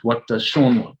want? What does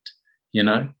Sean want?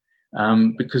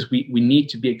 Because we need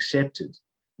to be accepted.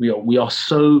 We are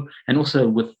so, and also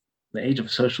with the age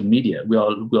of social media, we are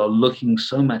looking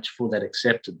so much for that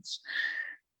acceptance,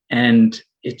 and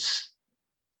it's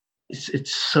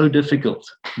so difficult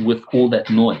with all that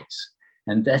noise.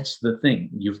 And that's the thing.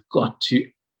 You've got to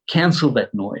cancel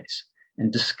that noise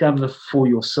and discover for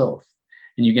yourself.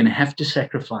 And you're going to have to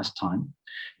sacrifice time.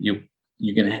 You're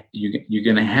going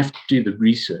to have to do the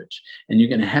research, and you're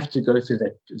going to have to go through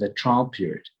that trial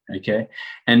period. Okay.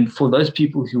 And for those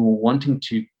people who are wanting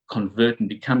to convert and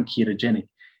become ketogenic,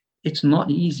 it's not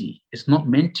easy. It's not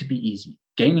meant to be easy.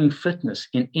 Gaining fitness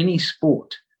in any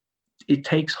sport, it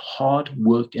takes hard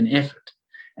work and effort,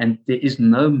 and there is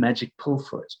no magic pill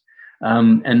for it.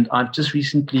 And I've just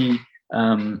recently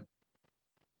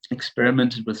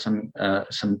experimented with some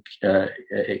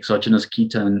exogenous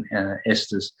ketone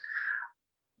esters.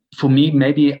 For me,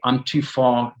 maybe I'm too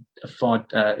far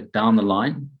down the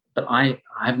line, but I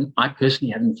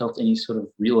personally haven't felt any sort of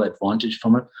real advantage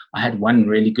from it. I had one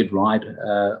really good ride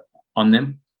on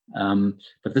them,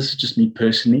 but this is just me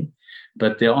personally.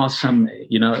 But there are some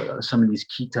of these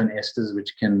ketone esters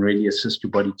which can really assist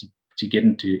your body to get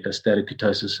into a state of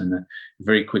ketosis in a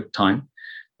very quick time.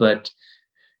 But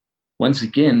once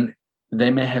again,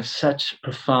 they may have such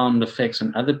profound effects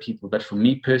on other people, but for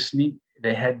me personally,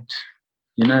 they had,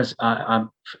 I'm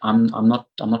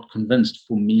not convinced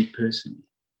for me personally.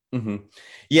 Mm-hmm.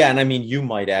 Yeah. And I mean, you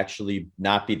might actually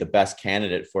not be the best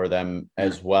candidate for them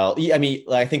as well. I mean,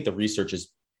 I think the research is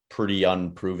pretty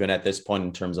unproven at this point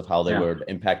in terms of how they would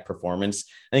impact performance.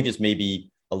 I think there's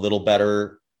maybe a little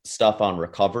better stuff on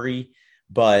recovery,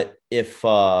 but if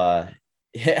I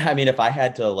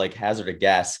had to hazard a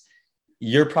guess,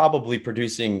 you're probably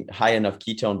producing high enough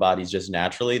ketone bodies just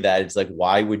naturally that it's like,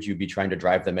 why would you be trying to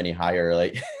drive them any higher?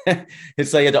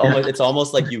 It's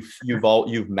almost like you've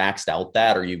maxed out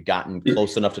that, or you've gotten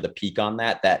close enough to the peak on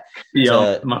that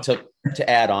to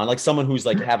add on, like someone who's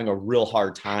having a real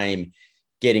hard time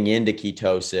getting into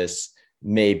ketosis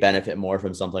may benefit more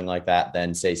from something like that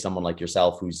than, say, someone like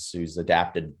yourself who's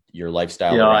adapted your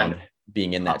lifestyle around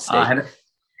being in that state.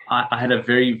 I had a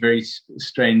very, very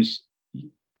strange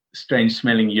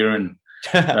smelling urine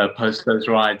post those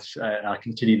rides. I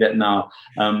can tell you that now.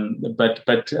 But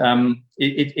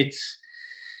it's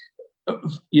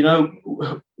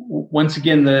once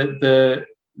again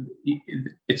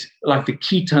it's like the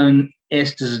ketone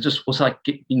esters is just also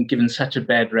being given such a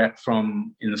bad rap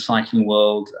from in the cycling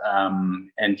world.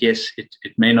 And yes,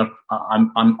 it may not.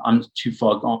 I'm too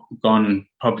far gone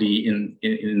probably in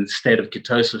the state of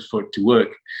ketosis for it to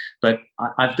work. But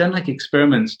I've done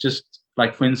experiments just.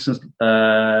 Like, for instance,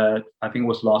 I think it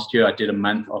was last year, I did a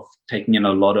month of taking in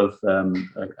a lot of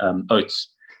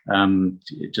oats,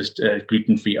 just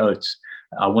gluten-free oats.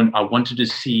 I wanted to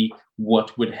see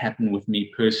what would happen with me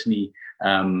personally,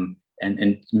 and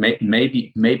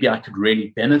maybe I could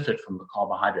really benefit from the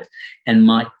carbohydrate. And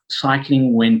my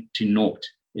cycling went to naught.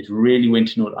 It really went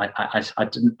to naught.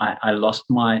 I lost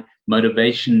my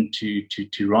motivation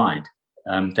to ride.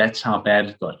 That's how bad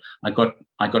it got.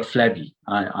 I got flabby.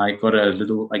 I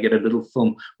get a little film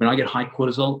when I get high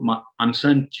cortisol. I'm so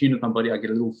in tune with my body. I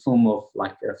get a little film of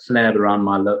like a flab around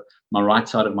my right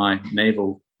side of my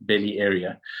navel belly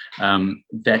area.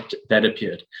 That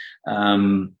appeared.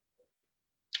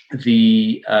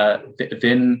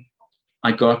 Then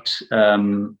I got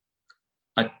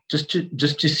just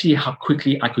to see how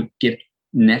quickly I could get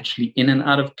naturally in and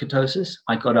out of ketosis.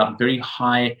 I got a very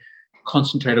high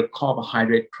concentrated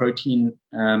carbohydrate protein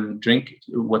drink,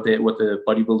 what the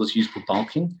bodybuilders use for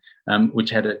bulking, which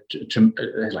had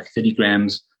like 30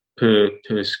 grams per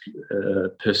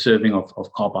serving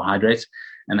of carbohydrates,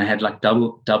 and I had like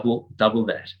double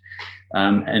that,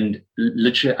 and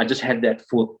literally I just had that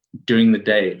for during the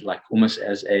day, like almost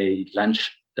as a lunch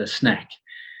snack.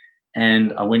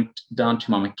 And I went down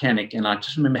to my mechanic, and I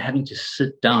just remember having to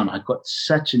sit down. I got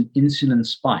such an insulin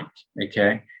spike,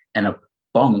 okay, and a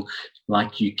bonk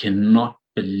like you cannot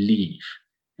believe.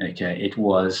 Okay, I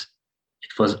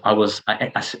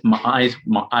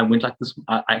went like this.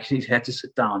 I actually had to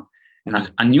sit down,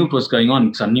 and I knew what was going on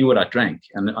because I knew what I drank,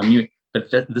 and I knew.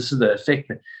 But this is the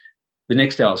effect. The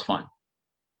next day I was fine.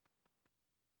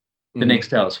 The next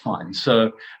day I was fine.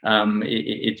 So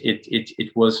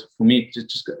it was for me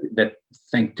just that.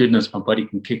 Thank goodness my body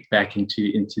can kick back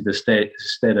into the state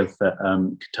of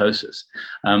ketosis.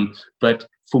 But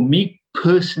for me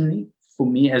personally,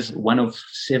 as one of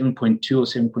 7.2 or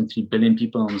 7.3 billion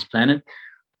people on this planet,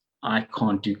 I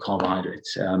can't do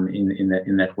carbohydrates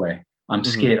in that way. I'm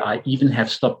scared. I even have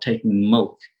stopped taking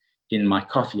milk in my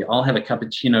coffee. I'll have a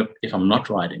cappuccino if I'm not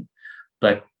riding,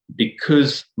 but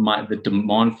because the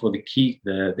demand for the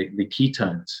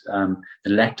ketones, the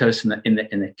lactose in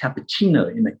the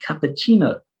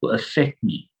cappuccino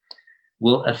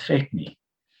will affect me.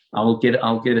 I'll get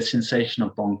a sensation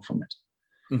of bonk from it.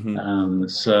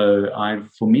 So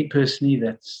for me personally,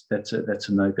 that's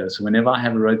a no-go. So whenever I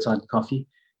have a roadside coffee,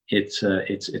 it's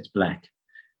black.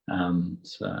 And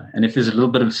if there's a little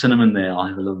bit of cinnamon there, I'll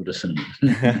have a little bit of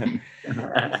cinnamon.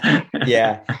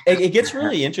 Yeah, it gets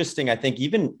really interesting. I think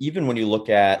even when you look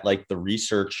at like the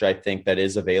research, I think that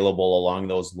is available along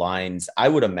those lines, I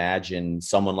would imagine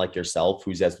someone like yourself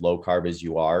who's as low carb as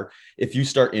you are, if you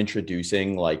start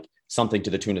introducing like something to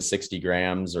the tune of 60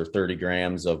 grams or 30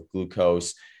 grams of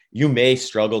glucose, you may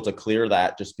struggle to clear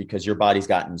that just because your body's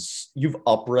you've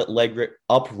upregulated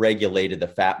the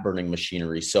fat burning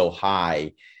machinery so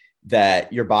high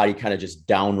that your body kind of just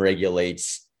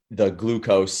downregulates the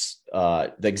glucose,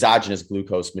 the exogenous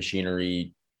glucose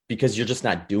machinery, because you're just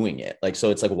not doing it. Like, so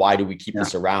it's like, why do we keep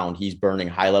this around? He's burning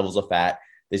high levels of fat.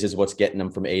 This is what's getting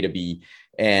him from A to B.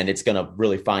 And it's going to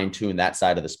really fine tune that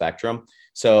side of the spectrum.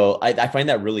 So I find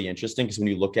that really interesting because when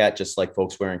you look at just like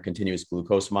folks wearing continuous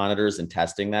glucose monitors and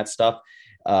testing that stuff,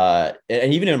 and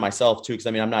even in myself too, because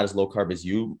I mean, I'm not as low carb as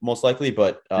you most likely,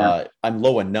 but I'm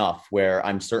low enough where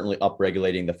I'm certainly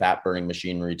upregulating the fat burning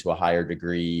machinery to a higher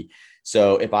degree.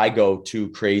 So if I go too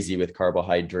crazy with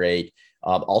carbohydrate,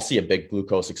 I'll see a big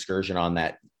glucose excursion on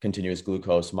that continuous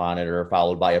glucose monitor,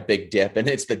 followed by a big dip. And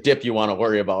it's the dip you want to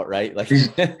worry about, right? Like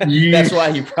that's why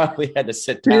you probably had to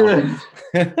sit down.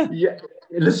 Yeah.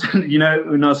 Listen, you know,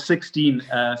 when I was 16,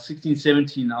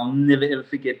 17, I'll never, ever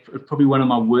forget, probably one of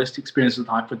my worst experiences with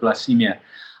hyperglycemia.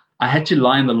 I had to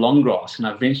lie in the long grass, and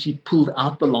I eventually pulled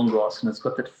out the long grass, and it's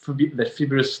got that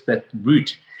fibrous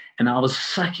root. And I was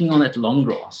sucking on that long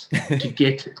grass to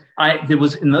get,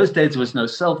 in those days, there was no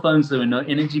cell phones, there were no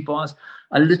energy bars.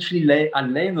 I literally lay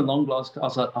in the long grass. I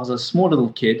was a small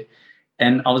little kid,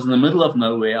 and I was in the middle of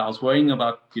nowhere. I was worrying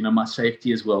about, you know, my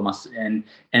safety as well. And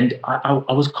I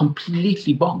was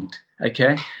completely bonked.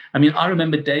 Okay. I mean, I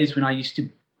remember days when I used to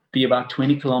be about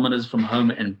 20 kilometers from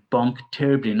home and bonk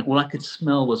terribly, and all I could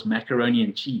smell was macaroni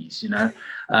and cheese, you know.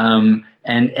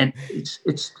 And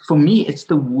it's for me, it's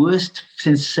the worst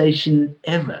sensation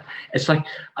ever. It's like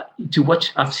to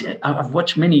watch. I've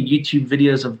watched many YouTube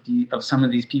videos of some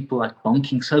of these people like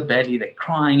bonking so badly, they're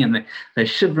crying and they're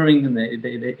shivering, and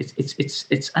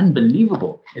it's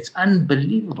unbelievable. It's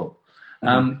unbelievable.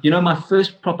 You know, my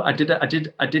first proper, I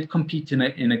did compete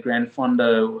in a Gran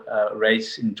Fondo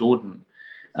race in Jordan.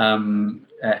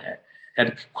 At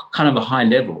kind of a high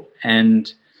level,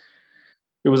 and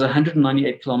it was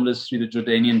 198 kilometers through the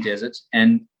Jordanian desert,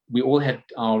 and we all had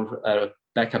our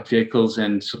backup vehicles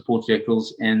and support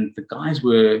vehicles, and the guys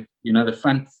were, you know, the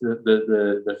front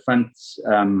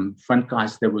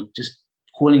guys, they were just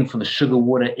calling for the sugar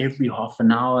water every half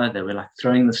an hour. They were like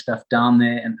throwing the stuff down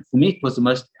there, and for me it was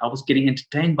I was getting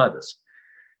entertained by this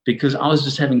because I was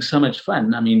just having so much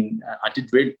fun. I mean, I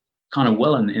did really kind of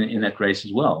well in that race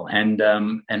as well. And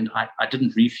I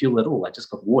didn't refuel at all. I just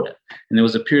got water. And there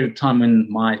was a period of time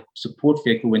when my support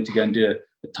vehicle went to go and do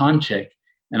a time check,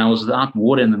 and I was without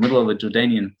water in the middle of the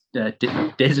Jordanian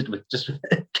desert with just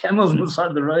camels on the side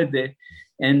of the road there.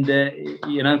 And,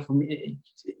 for me,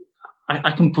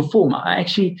 I can perform. I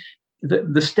actually,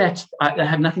 the stats, I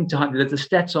have nothing to hide. The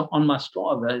stats are on my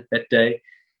Strava that day.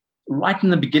 Right in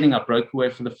the beginning, I broke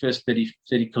away for the first 30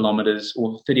 kilometers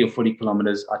or 30 or 40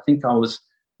 kilometers. I think I was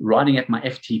riding at my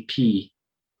FTP.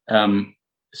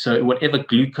 So whatever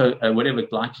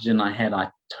glycogen I had,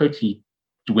 I totally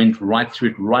went right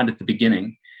through it right at the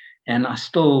beginning. And I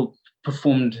still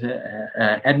performed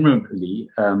admirably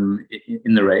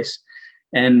in the race.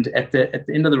 And at the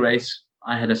end of the race,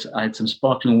 I had some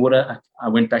sparkling water. I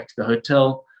went back to the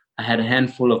hotel. I had a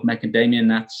handful of macadamia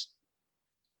nuts,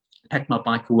 packed my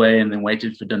bike away, and then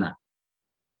waited for dinner.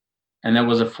 And that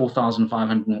was a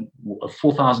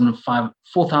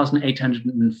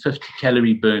 4,850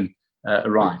 calorie burn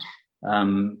ride.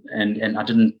 And I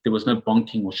didn't. There was no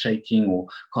bonking or shaking or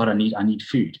God, I need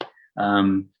food.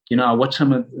 I watch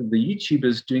some of the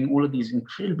YouTubers doing all of these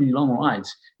incredibly long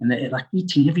rides, and they're like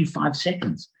eating every 5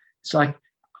 seconds. It's like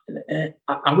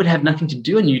I would have nothing to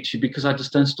do on YouTube because I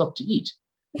just don't stop to eat.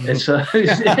 And so I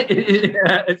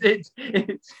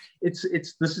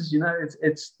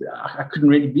couldn't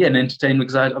really be an entertainer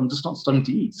because I'm just not starting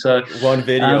to eat. So one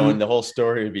video and the whole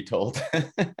story would be told.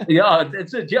 Yeah,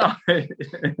 that's it. Yeah. You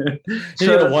need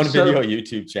a video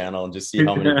YouTube channel and just see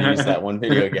how many views that one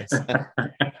video gets.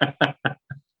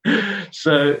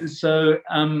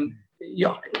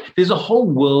 There's a whole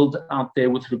world out there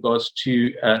with regards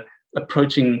to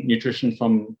approaching nutrition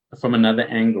from another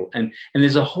angle, and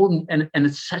there's a whole and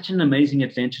it's such an amazing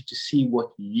adventure to see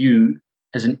what you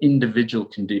as an individual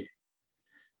can do.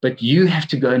 But you have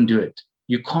to go and do it.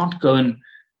 You can't go and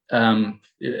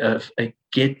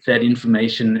get that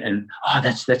information and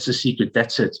that's the secret.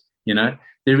 That's it.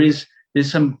 There's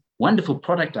some wonderful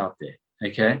product out there.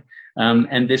 Okay,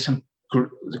 and there's some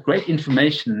great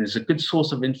information, and there's a good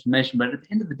source of information. But at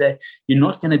the end of the day, you're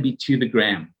not going to be to the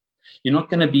gram. You're not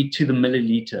going to be to the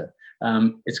milliliter.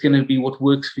 It's going to be what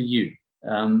works for you.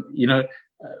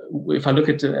 If I look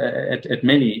at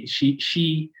Melly,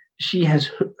 she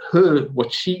has her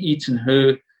what she eats and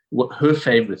her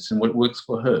favorites and what works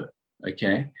for her.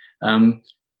 Okay,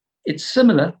 it's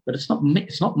similar, but it's not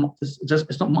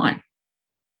mine.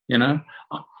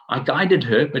 I guided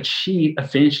her, but she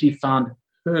eventually found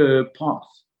her path.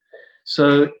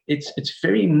 So it's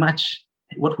very much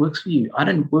what works for you.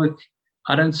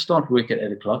 I don't start work at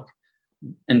 8 o'clock,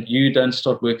 and you don't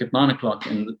start work at 9 o'clock,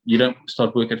 and you don't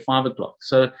start work at 5 o'clock.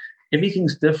 So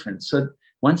everything's different. So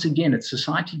once again, it's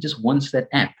society just wants that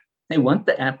app. They want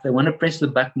the app. They want to press the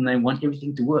button. They want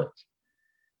everything to work.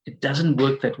 It doesn't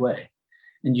work that way,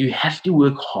 and you have to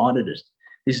work hard at it.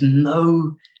 There's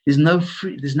nothing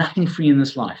free in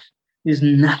this life. There's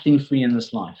nothing free in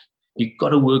this life. You've got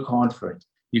to work hard for it.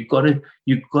 You've got to.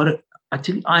 I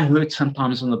tell you, I hurt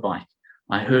sometimes on the bike.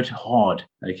 I hurt hard,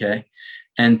 okay,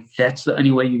 and that's the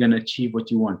only way you're going to achieve what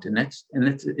you want. And it's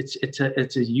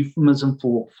a euphemism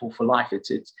for life.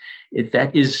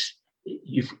 There's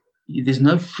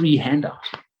no free handout,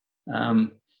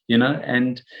 and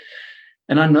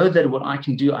I know that what I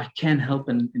can do, I can help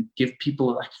and give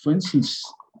people. Like for instance,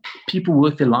 people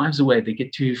work their lives away. They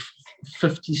get to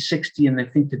 50, 60, and they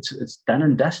think it's done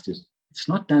and dusted. It's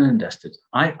not done and dusted.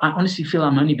 I honestly feel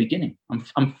I'm only beginning.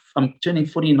 I'm turning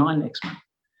 49 next month.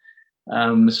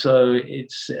 So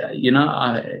it's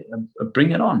I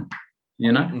bring it on.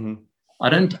 Mm-hmm. I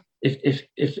don't.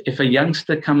 If a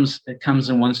youngster comes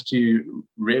and wants to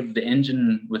rev the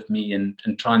engine with me and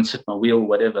try and sit my wheel or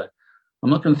whatever, I'm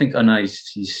not going to think, oh no,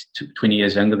 he's 20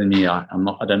 years younger than me. I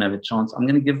don't have a chance. I'm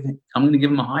going to give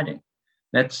him a hiding.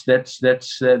 That's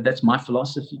my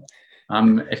philosophy.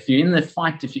 If you're in the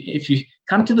fight, if you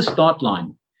come to the start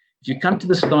line, you're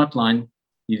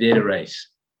there to race.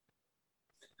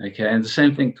 Okay, and the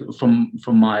same thing from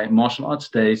my martial arts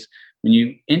days. When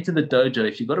you enter the dojo,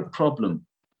 if you've got a problem,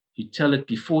 you tell it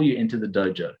before you enter the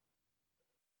dojo,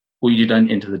 or you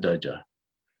don't enter the dojo.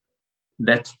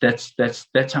 That's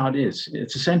how it is.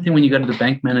 It's the same thing when you go to the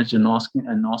bank manager and asking,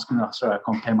 oh, sorry, I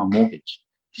can't pay my mortgage.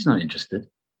 He's not interested.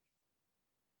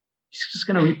 He's just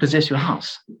going to repossess your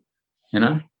house.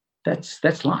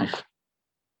 That's life.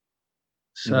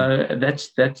 So that's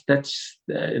what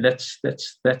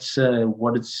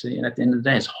it's. At the end of the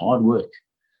day, it's hard work.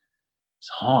 It's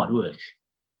hard work.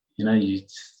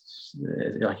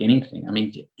 Like anything. I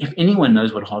mean, if anyone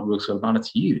knows what hard work's all about,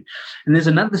 it's you. And there's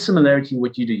another similarity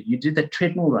what you do. You do that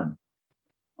treadmill run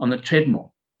on the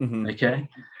treadmill. Mm-hmm. Okay.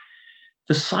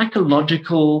 the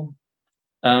psychological,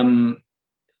 do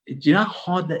you know how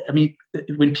hard that, I mean,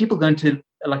 when people go into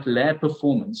like lab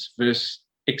performance versus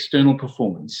external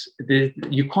performance,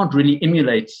 you can't really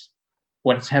emulate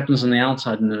what happens on the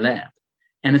outside in the lab.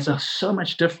 And it's so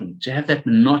much different to have that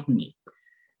monotony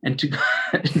and to go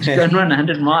and run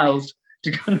 100 miles,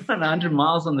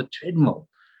 on the treadmill.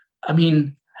 I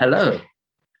mean, hello,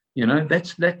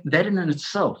 that in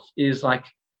itself is like,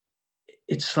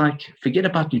 it's like, forget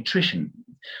about nutrition.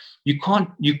 You can't,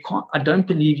 I don't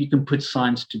believe you can put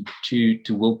science to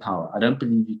willpower. I don't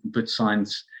believe you can put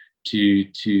science to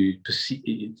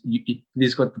perceive.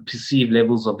 There's got the perceived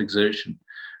levels of exertion.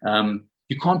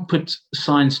 You can't put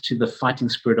science to the fighting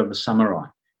spirit of a samurai,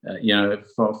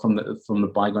 from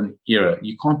the bygone era.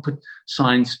 You can't put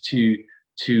science to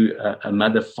a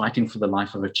mother fighting for the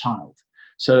life of a child.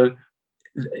 So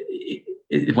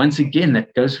once again,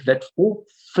 that all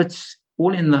fits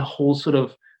all in the whole sort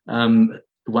of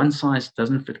one size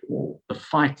doesn't fit all. The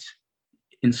fight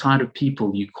inside of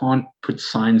people, you can't put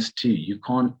science to. You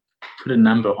can't put a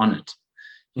number on it.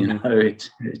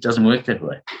 It doesn't work that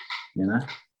way.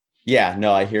 Yeah,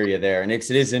 no, I hear you there. And it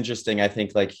is interesting. I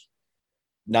think, like,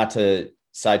 not to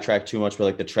sidetrack too much, but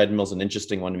like the treadmill is an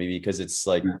interesting one to me because it's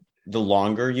like the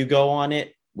longer you go on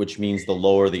it, which means the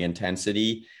lower the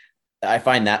intensity. I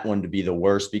find that one to be the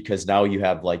worst because now you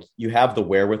have the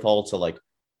wherewithal to like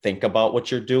think about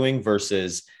what you're doing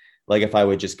versus like if I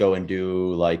would just go and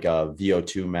do like a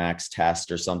VO2 max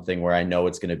test or something where I know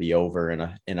it's going to be over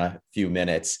in a few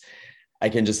minutes. I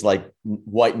can just like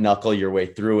white knuckle your way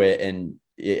through it. And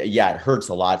it hurts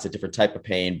a lot. It's a different type of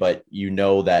pain, but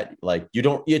that like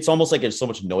it's almost like there's so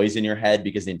much noise in your head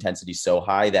because the intensity is so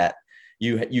high that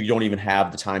you don't even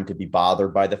have the time to be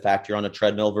bothered by the fact you're on a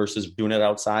treadmill versus doing it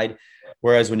outside.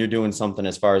 Whereas when you're doing something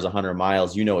as far as 100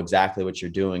 miles, you know exactly what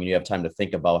you're doing and you have time to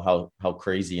think about how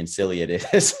crazy and silly it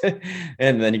is.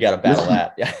 And then you got to battle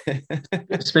that. Yeah.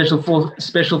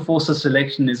 Special forces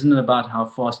selection isn't about how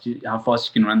fast you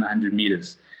can run the 100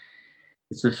 meters.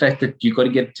 It's the fact that you've got to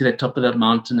get to the top of that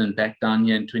mountain and back down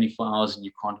here in 24 hours and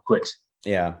you can't quit.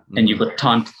 Yeah. Mm-hmm. And you've got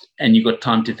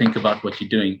time to think about what you're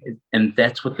doing. And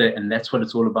that's what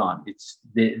it's all about.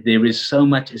 There is so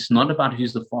much. It's not about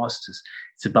who's the fastest.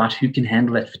 It's about who can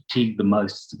handle that fatigue the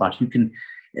most. It's about who can,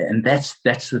 and that's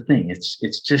the thing. It's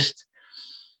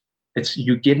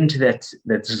you get into that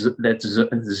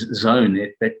zone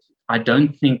that I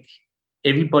don't think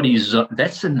everybody's.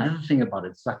 That's another thing about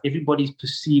it. It's like everybody's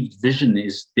perceived vision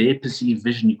is their perceived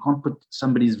vision. You can't put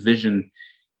somebody's vision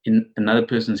in another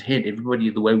person's head. Everybody,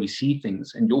 the way we see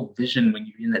things, and your vision when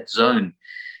you're in that zone,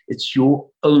 it's your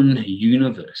own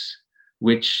universe,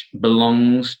 which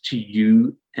belongs to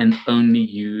you and only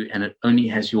you, and it only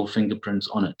has your fingerprints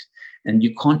on it, and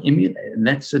you can't emulate it. And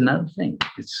that's another thing.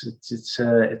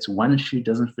 It's one shoe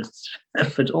doesn't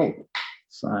fit all.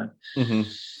 So. Mm-hmm.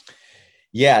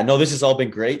 Yeah, no, this has all been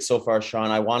great so far,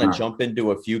 Sean. I want to jump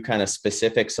into a few kind of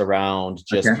specifics around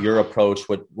just your approach,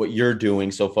 what you're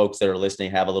doing. So folks that are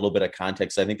listening have a little bit of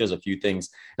context. I think there's a few things,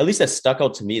 at least that stuck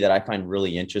out to me that I find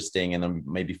really interesting and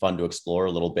maybe fun to explore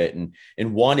a little bit.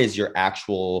 And one is your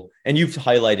actual, and you've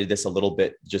highlighted this a little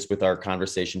bit just with our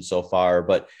conversation so far,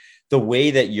 but the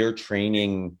way that your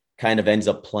training kind of ends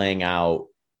up playing out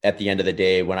at the end of the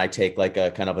day, when I take like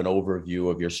a kind of an overview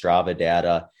of your Strava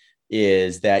data,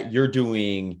 is that you're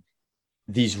doing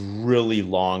these really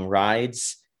long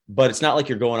rides, but it's not like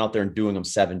you're going out there and doing them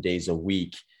 7 days a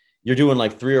week. You're doing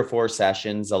like 3 or 4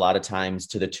 sessions, a lot of times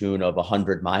to the tune of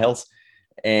 100 miles.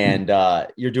 And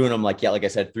you're doing them like I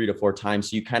said, 3 to 4 times.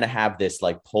 So you kind of have this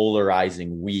like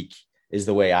polarizing week is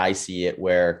the way I see it,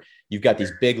 where you've got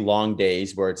these big long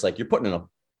days where it's like you're putting in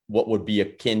what would be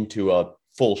akin to a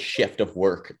full shift of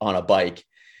work on a bike.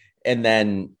 And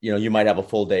then, you might have a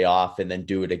full day off and then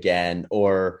do it again.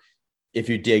 Or if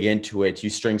you dig into it, you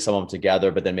string some of them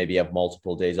together, but then maybe you have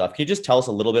multiple days off. Can you just tell us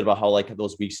a little bit about how like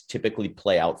those weeks typically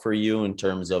play out for you in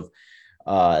terms of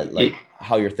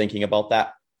how you're thinking about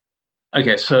that?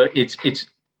 Okay. So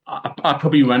I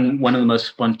probably run one of the most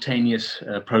spontaneous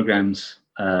programs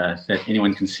that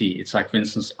anyone can see. It's like, for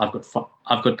instance, I've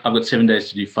got 7 days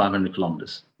to do 500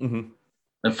 kilometers. Mm-hmm.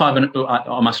 And 500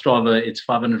 on my Strava, it's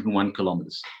 501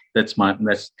 kilometers. I've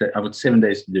got 7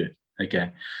 days to do it.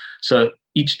 Okay. So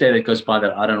each day that goes by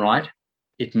that I don't ride,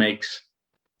 it makes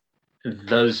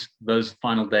those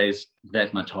final days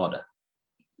that much harder.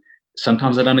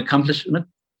 Sometimes I don't accomplish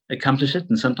it,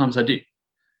 and sometimes I do.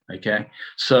 Okay.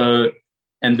 So,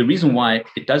 and the reason why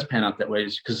it does pan out that way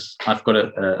is because I've got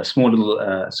a small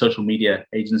little social media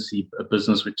agency, a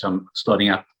business which I'm starting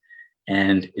up,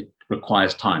 and it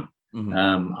requires time. Mm-hmm.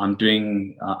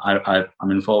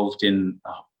 I'm involved in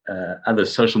other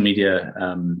social media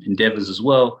endeavors as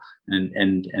well,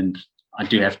 and I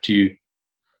do have to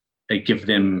give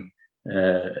them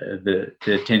the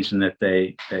attention that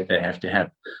they have to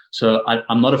have. So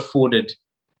I'm not afforded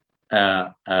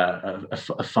a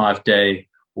 5-day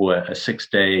or a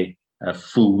 6-day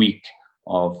full week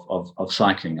of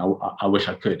cycling. I wish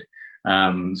I could.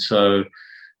 So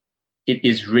it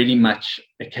is really much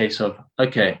a case of,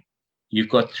 okay, you've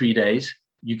got 3 days,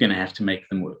 you're going to have to make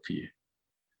them work for you.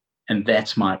 And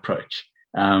that's my approach.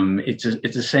 It's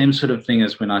the same sort of thing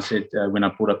as when I said, when I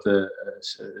brought up the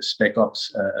Spec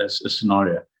Ops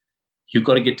scenario. You've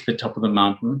got to get to the top of the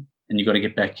mountain and you've got to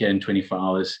get back here in 24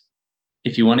 hours.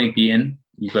 If you want to be in,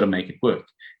 you've got to make it work.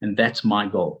 And that's my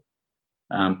goal.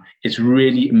 It's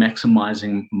really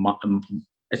maximizing,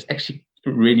 it's actually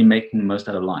really making the most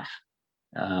out of life.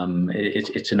 I'm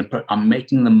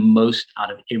making the most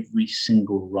out of every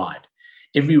single ride.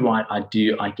 Every ride I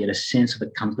do, I get a sense of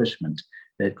accomplishment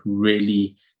that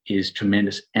really is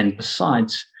tremendous. And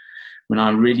besides, when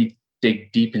I really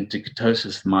dig deep into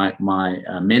ketosis, my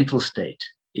mental state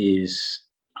is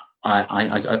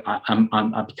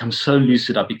I become so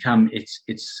lucid.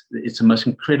 It's the most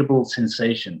incredible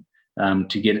sensation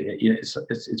to get.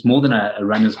 It's more than a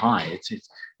runner's high.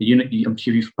 I'm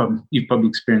sure you've probably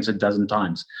experienced it a dozen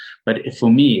times. But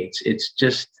for me, it's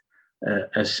just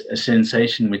a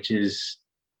sensation which is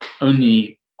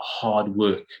only hard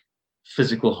work,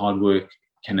 physical hard work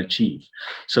can achieve.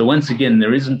 So once again,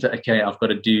 there isn't okay, I've got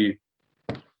to do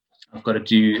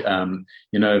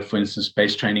for instance,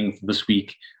 base training for this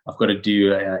week. I've got to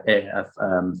do a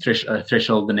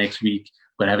threshold the next week.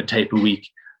 I've got to have a taper week.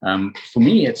 For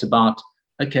me, it's about,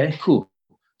 okay, cool.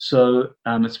 So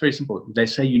it's very simple. They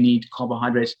say you need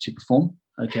carbohydrates to perform.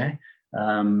 Okay.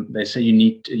 They say you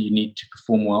need to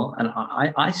perform well, and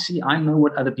I know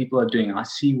what other people are doing. I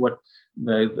see what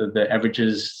the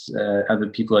averages other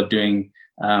people are doing,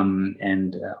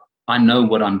 and I know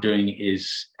what I'm doing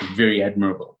is very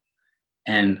admirable,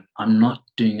 and I'm not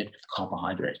doing it with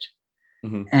carbohydrate,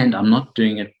 and I'm not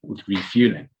doing it with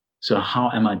refueling. So how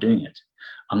am I doing it?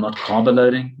 I'm not carb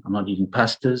loading. I'm not eating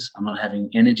pastas. I'm not having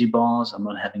energy bars. I'm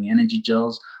not having energy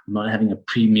gels. I'm not having a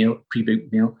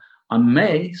pre-big meal. I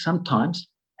may sometimes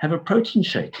have a protein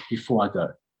shake before I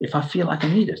go, if I feel like I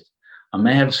need it. I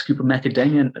may have a scoop of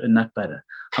macadamia nut butter.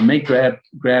 I may grab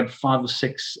 5 or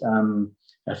 6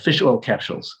 fish oil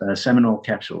capsules, salmon oil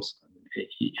capsules.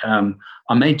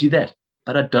 I may do that,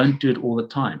 but I don't do it all the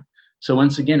time. So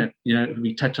once again,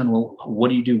 we touch on, well, what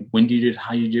do you do? When do you do it?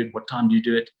 How you do it? What time do you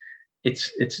do it?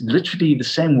 It's literally the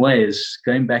same way as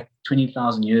going back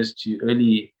 20,000 years to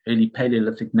early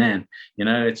Paleolithic man.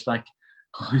 It's like,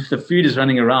 if the food is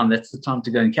running around, that's the time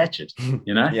to go and catch it.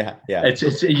 Yeah. It's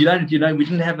we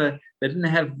didn't have they didn't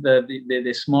have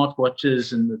their smart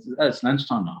watches and it's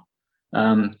lunchtime now.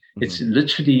 It's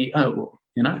literally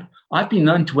I've been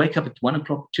known to wake up at 1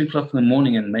 o'clock, 2 o'clock in the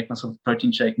morning and make myself a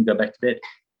protein shake and go back to bed.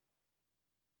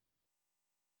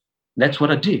 That's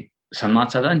what I do. Some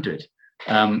nights I don't do it.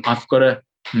 I've got a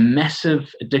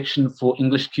massive addiction for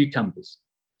English cucumbers.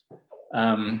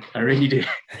 I really do.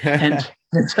 And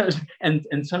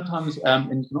sometimes,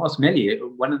 and you can ask Melly,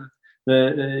 one of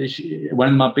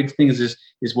my big things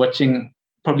is watching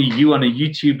probably you on a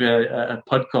YouTube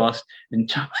podcast and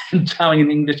chowing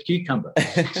an English cucumber.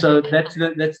 So that's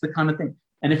the kind of thing.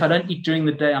 And if I don't eat during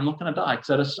the day, I'm not going to die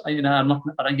because I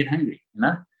don't get hungry.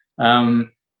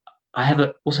 I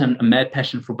have also a mad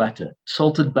passion for butter.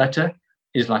 Salted butter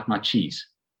is like my cheese.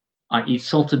 I eat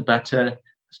salted butter,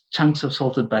 chunks of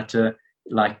salted butter,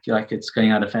 like it's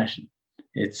going out of fashion.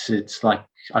 It's like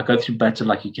I go through butter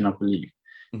like you cannot believe.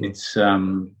 It's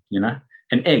and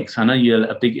eggs. I know you're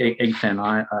a big egg fan.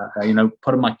 Part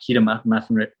of my keto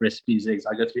muffin recipe is eggs.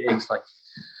 I go through eggs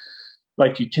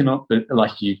like you cannot,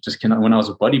 like you just cannot. When I was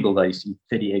a bodybuilder, I used to eat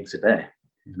 30 eggs a day.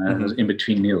 It was in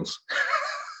between meals.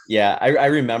 Yeah, I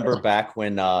remember back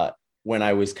when I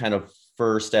was kind of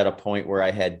first at a point where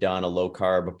I had done a low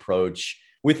carb approach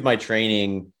with my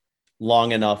training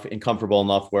long enough and comfortable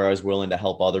enough where I was willing to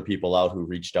help other people out who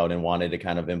reached out and wanted to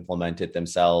kind of implement it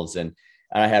themselves. And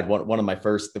I had one of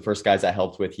the first guys I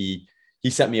helped with, he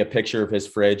sent me a picture of his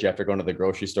fridge after going to the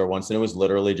grocery store once. And it was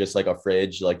literally just like a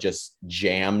fridge, like just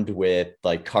jammed with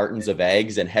like cartons of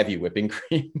eggs and heavy whipping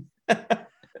cream.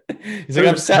 He's like,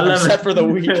 I'm set for the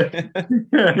week.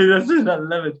 I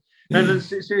love it. No,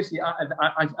 seriously,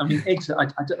 I mean, eggs.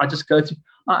 I just go through.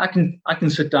 I can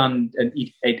sit down and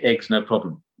eat 8 eggs, no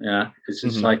problem. Yeah, it's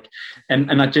just like,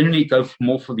 and I generally go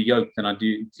more for the yolk than I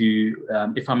do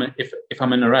if I'm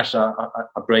in a rush, I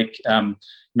break. I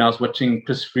was watching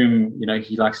Chris Froome.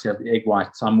 He likes to have the egg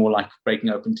white, so I'm more like breaking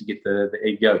open to get the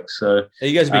egg yolk. So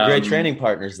you guys would be great training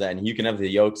partners then. You can have the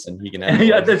yolks and he can have the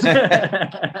yeah, that's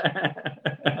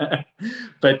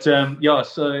but so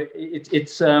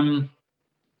it's I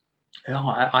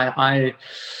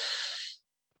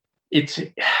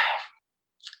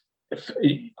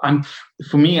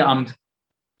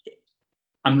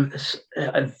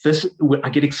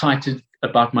get excited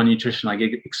about my nutrition. I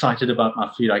get excited about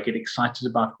my food. I get excited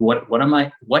about what am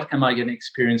I going to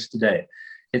experience today?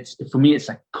 For me, it's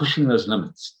like pushing those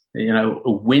limits.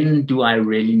 When do I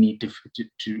really need to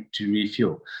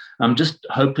refuel? I'm just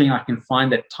hoping I can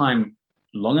find that time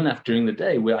long enough during the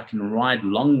day where I can ride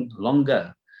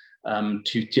longer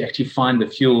to actually find the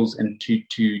fuels and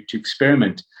to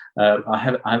experiment.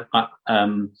 I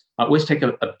always take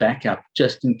a backup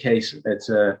just in case. It's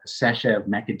a sachet of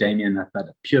macadamia nut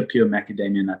butter, pure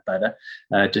macadamia nut butter,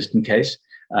 just in case.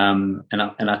 And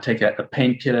I take a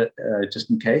painkiller just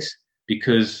in case,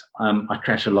 because I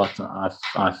crash a lot. I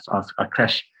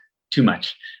crash too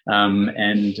much,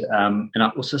 and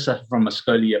I also suffer from a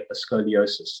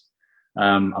scoliosis.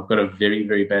 I've got a very,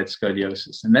 very bad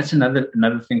scoliosis, and that's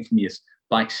another thing for me is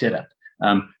bike setup.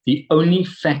 The only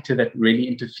factor that really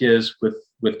interferes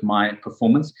with my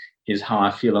performance is how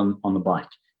I feel on the bike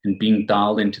and being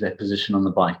dialed into that position on the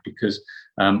bike, because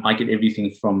I get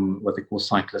everything from what they call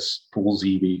cyclist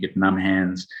palsy, where you get numb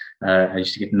hands. I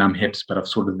used to get numb hips, but I've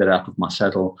sorted that out with my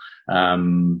saddle.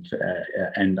 And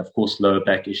of course, lower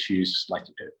back issues, like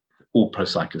all pro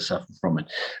cyclists suffer from it.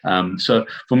 So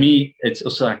for me, it's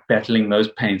also like battling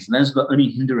those pains. And those are the only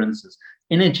hindrances.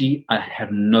 Energy, I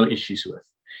have no issues with.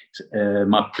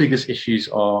 My biggest issues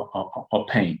are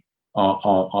pain,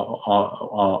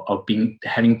 are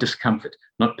having discomfort,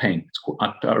 not pain.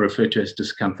 I refer to it as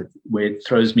discomfort, where it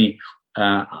throws me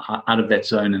out of that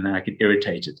zone and then I get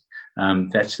irritated.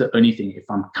 That's the only thing. If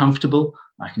I'm comfortable,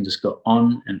 I can just go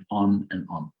on and on and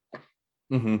on.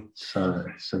 Mm-hmm. So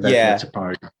that's a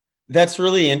priority. That's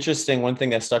really interesting. One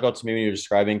thing that stuck out to me when you were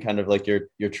describing kind of like your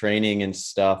training and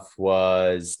stuff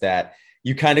was that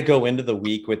you kind of go into the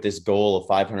week with this goal of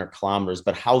 500 kilometers,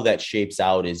 but how that shapes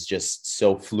out is just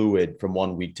so fluid from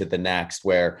one week to the next,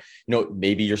 where,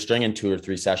 maybe you're stringing 2 or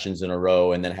 3 sessions in a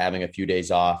row and then having a few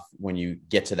days off when you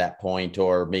get to that point,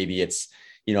 or maybe it's,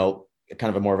 kind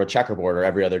of a more of a checkerboard or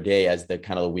every other day as the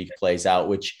kind of the week plays out,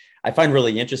 which I find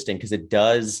really interesting because it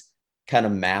does kind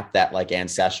of map that like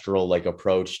ancestral like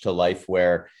approach to life,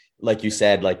 where, like you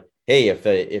said, like, hey, if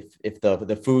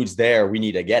the food's there, we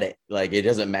need to get it. Like, it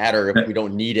doesn't matter if we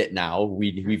don't need it now.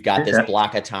 We've got this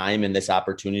block of time and this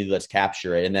opportunity. Let's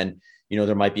capture it. And then,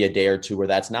 there might be a day or two where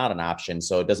that's not an option.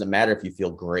 So it doesn't matter if you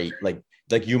feel great. Like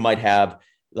you might have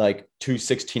like 2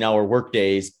 16-hour work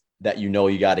days that you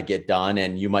got to get done,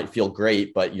 and you might feel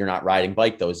great, but you're not riding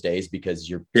bike those days because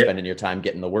you're spending your time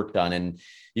getting the work done. And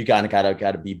you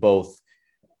gotta be both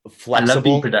flexible. I love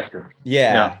being productive.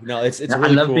 Yeah. No, it's really I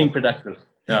love cool. being productive.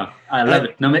 Yeah, I love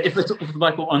it. No matter if it's off the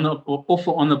bike or on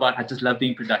the bike, I just love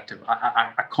being productive.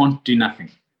 I can't do nothing.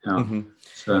 Mm-hmm.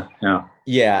 So yeah.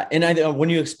 Yeah, and when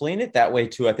you explain it that way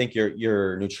too, I think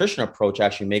your nutrition approach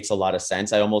actually makes a lot of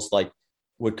sense. I almost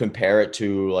would compare it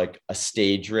to like a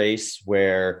stage race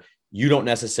where you don't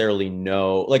necessarily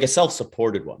know, like a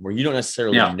self-supported one, where you don't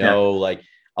necessarily know like,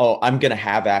 oh, I'm going to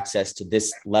have access to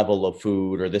this level of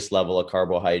food or this level of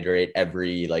carbohydrate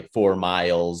every like 4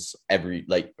 miles, every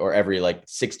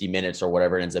 60 minutes or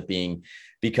whatever it ends up being,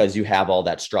 because you have all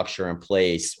that structure in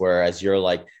place. Whereas you're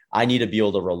like, I need to be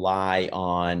able to rely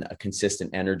on a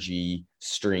consistent energy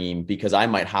stream, because I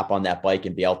might hop on that bike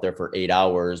and be out there for 8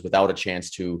 hours without a chance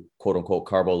to quote unquote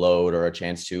carbo load or a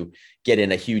chance to get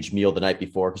in a huge meal the night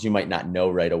before, because you might not know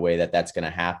right away that that's going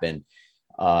to happen.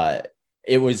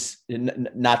 It was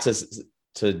not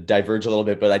to diverge a little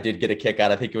bit, but I did get a kick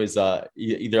out. I think it was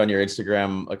either on your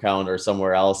Instagram account or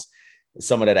somewhere else.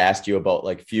 Someone had asked you about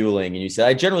like fueling, and you said,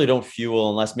 I generally don't fuel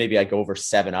unless maybe I go over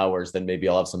 7 hours, then maybe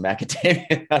I'll have some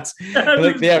macadamia nuts.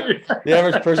 Like the average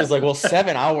person is like, well,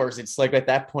 7 hours. It's like at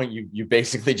that point, you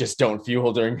basically just don't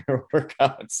fuel during your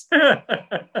workouts.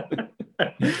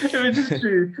 It was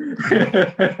true.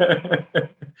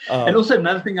 And also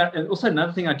another thing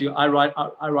I do, I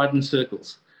ride in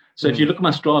circles. So if you look at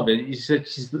my Strava, you said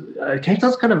Cape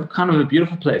Town's kind of a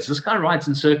beautiful place. This guy rides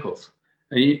in circles.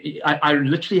 I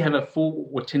literally have a 4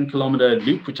 or 10 kilometer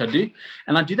loop, which I do,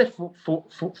 and I do that for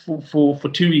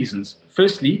 2 reasons.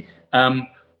 Firstly, I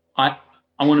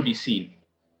want to be seen.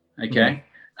 Okay.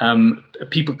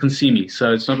 people can see me.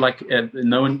 So it's not like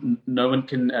no one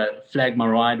can flag my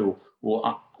ride, or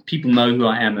people know who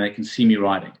I am and they can see me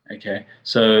riding. Okay,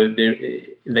 so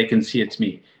they can see it's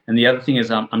me. And the other thing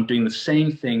is I'm doing the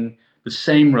same thing, the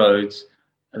same roads,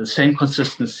 the same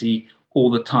consistency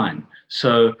all the time.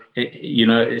 So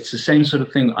it's the same sort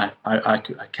of thing. I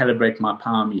calibrate my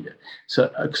power meter. So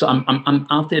I'm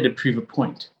out there to prove a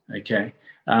point. Okay.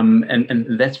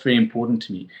 And that's very important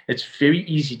to me. It's very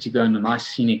easy to go on a nice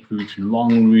scenic route and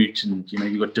long route, and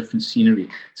you've got different scenery.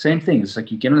 Same thing. It's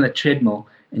like you get on that treadmill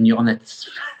and you're on that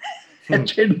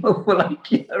treadmill for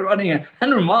like running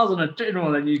 100 miles on a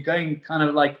treadmill, and you're going kind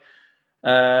of like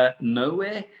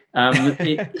nowhere.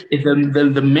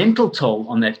 The mental toll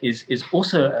on that is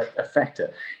also a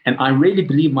factor. And I really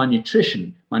believe my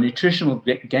nutritional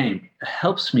game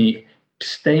helps me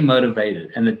stay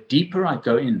motivated. And the deeper I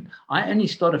go in, I only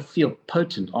start to feel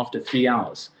potent after 3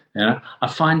 hours. I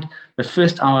find the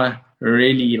first hour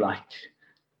really I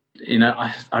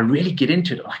really get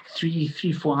into it, like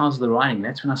 4 hours of the riding.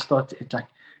 That's when I start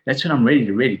that's when I'm ready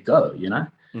to really go,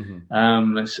 Mm-hmm.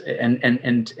 And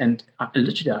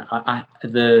literally,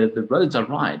 the roads I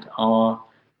ride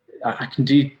I can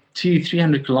do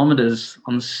 200-300 kilometers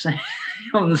on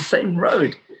the same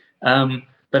road.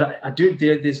 But I do.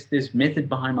 There's method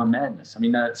behind my madness. I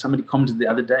mean, somebody commented the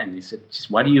other day and he said,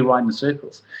 "Why do you ride in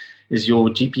circles? Is your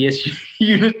GPS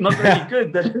unit not really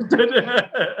good?"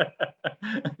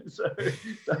 So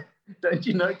don't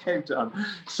you know Cape Town?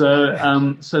 So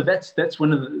that's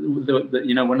one of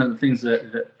the one of the things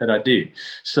that I do.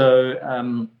 So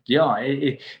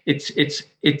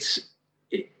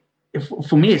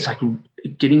for me, it's like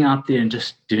getting out there and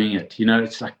just doing it.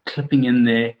 It's like clipping in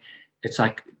there. It's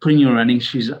like putting your running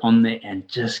shoes on there and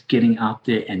just getting out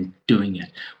there and doing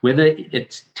it. Whether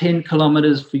it's 10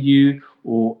 kilometers for you,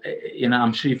 or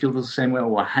I'm sure you feel the same way, or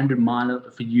 100 miles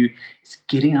for you, it's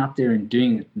getting out there and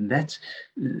doing it. And that's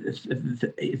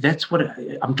what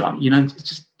I'm driving.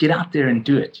 Just get out there and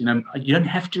do it. You don't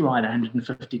have to ride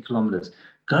 150 kilometers.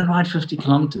 Go and ride 50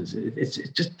 kilometers. It's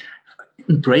just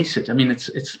embrace it. I mean,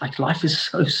 it's like life is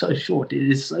so short. It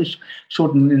is so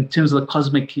short in terms of the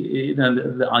cosmic,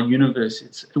 our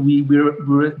universe.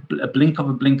 We're a blink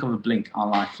of a blink of a blink. Our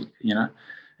life,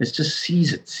 it's just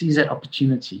seize that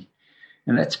opportunity,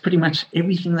 and that's pretty much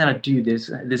everything that I do. There's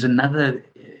another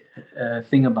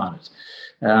thing about it,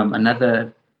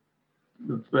 another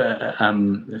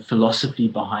philosophy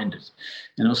behind it,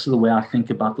 and also the way I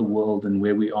think about the world and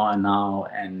where we are now.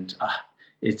 And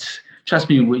trust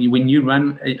me, when you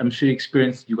run, I'm sure you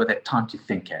experienced, you've got that time to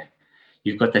think,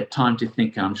 You've got that time to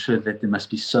think, and I'm sure that there must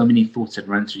be so many thoughts that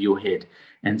run through your head,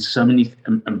 and so many,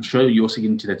 I'm sure you also get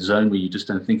into that zone where you just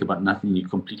don't think about nothing, you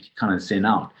completely kind of zen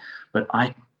out. But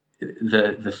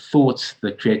the thoughts,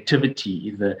 the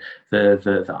creativity, the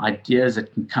ideas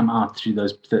that can come out through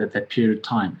that period of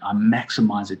time, I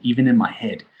maximize it, even in my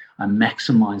head. I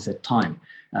maximize that time,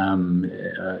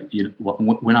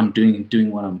 when I'm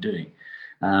doing what I'm doing.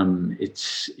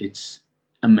 It's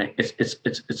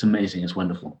amazing. It's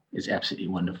wonderful. It's absolutely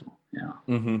wonderful. Yeah.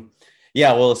 Mm-hmm.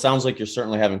 Yeah. Well, it sounds like you're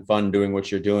certainly having fun doing what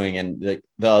you're doing. And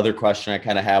the other question I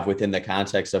kind of have within the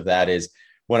context of that is,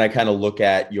 when I kind of look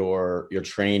at your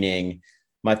training,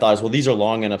 my thought is, well, these are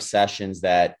long enough sessions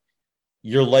that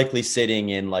you're likely sitting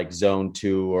in like zone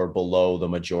 2 or below the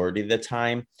majority of the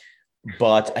time.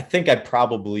 But I think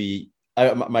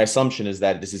my assumption is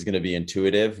that this is going to be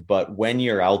intuitive, but when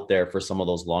you're out there for some of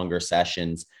those longer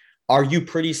sessions, are you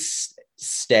pretty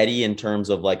steady in terms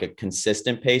of like a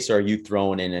consistent pace, or are you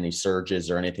throwing in any surges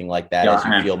or anything like that as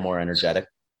you feel more energetic?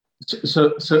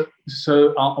 So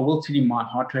I will tell you, my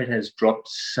heart rate has dropped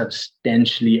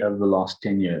substantially over the last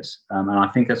 10 years. And I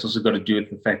think that's also got to do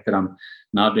with the fact that I'm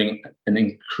now doing an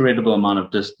incredible amount of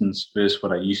distance versus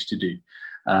what I used to do.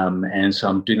 And so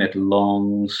I'm doing that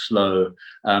long, slow.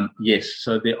 Yes.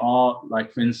 So there are,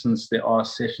 like, for instance, there are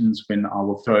sessions when I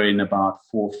will throw in about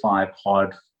 4 or 5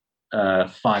 hard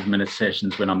 5-minute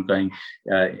sessions when I'm going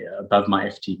above my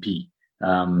FTP.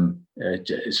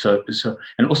 So,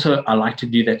 and also I like to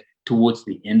do that towards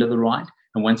the end of the ride.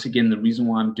 And once again, the reason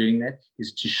why I'm doing that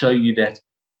is to show you that,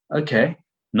 okay,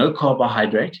 no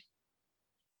carbohydrate.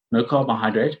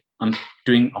 I'm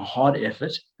doing a hard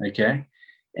effort, okay?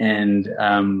 And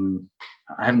I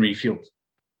haven't refueled.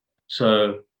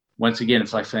 So once again,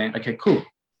 it's like saying, okay, cool.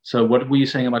 So what were you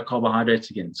saying about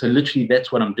carbohydrates again? So literally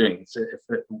that's what I'm doing. So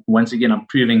once again, I'm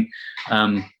proving,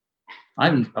 I've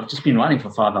just been riding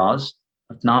for 5 hours.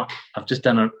 I've just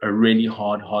done a really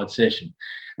hard session.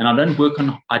 And I don't work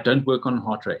on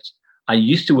heart rate. I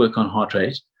used to work on heart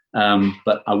rate,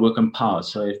 But I work on power.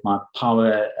 So if my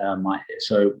power,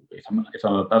 if I'm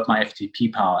above my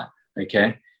FTP power,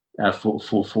 okay,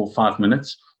 for 5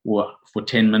 minutes or for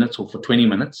 10 minutes or for 20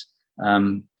 minutes,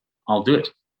 I'll do it.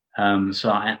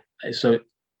 So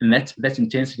and that's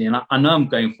intensity, and I know I'm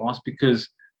going fast because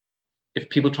if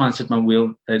people try and sit my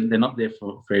wheel, they're not there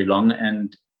for very long,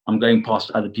 and I'm going past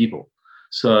other people.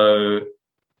 So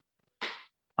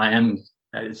I am.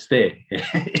 It's there.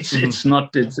 It's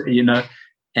not. It's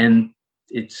and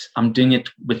I'm doing it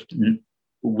with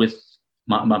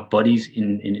my body's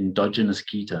in endogenous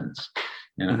ketones.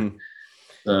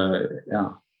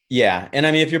 So yeah. And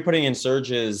I mean, if you're putting in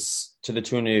surges to the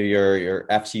tune of your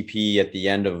FTP at the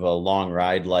end of a long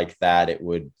ride like that, it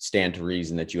would stand to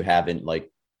reason that you haven't like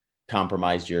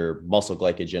compromised your muscle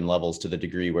glycogen levels to the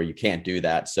degree where you can't do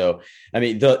that. So I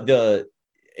mean,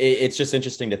 it's just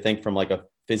interesting to think from like a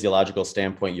physiological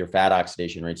standpoint, your fat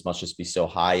oxidation rates must just be so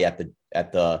high at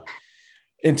the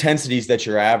intensities that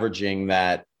you're averaging,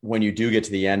 that when you do get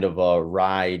to the end of a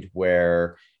ride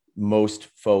where most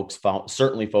folks,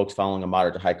 certainly folks following a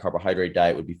moderate to high carbohydrate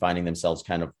diet, would be finding themselves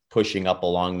kind of pushing up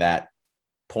along that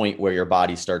point where your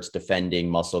body starts defending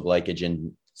muscle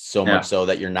glycogen so much so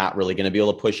that you're not really going to be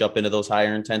able to push up into those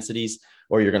higher intensities,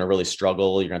 or you're going to really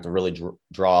struggle. You're going to have to really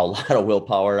draw a lot of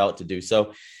willpower out to do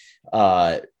so.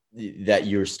 That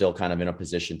you're still kind of in a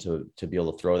position to be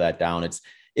able to throw that down.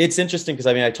 It's interesting because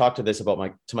I mean, I talked to this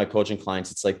about to my coaching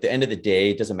clients. It's like, the end of the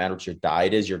day, it doesn't matter what your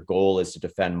diet is. Your goal is to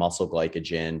defend muscle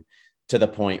glycogen to the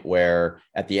point where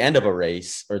at the end of a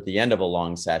race or at the end of a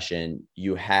long session,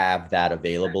 you have that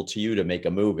available to you to make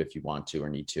a move if you want to or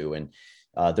need to. And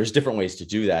there's different ways to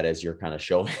do that, as you're kind of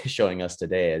showing us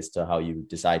today, as to how you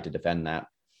decide to defend that.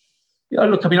 Yeah,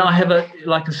 look, I mean,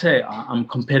 like I say, I'm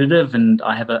competitive, and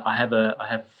I have a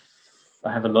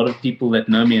lot of people that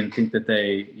know me and think that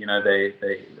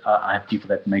I have people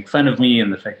that make fun of me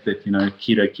and the fact that,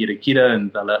 keto.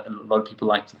 And a lot of people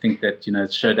like to think that,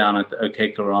 it's showdown at the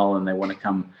OK Corral and they want to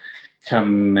come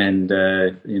and,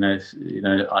 I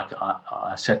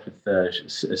sat with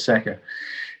Saka.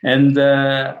 And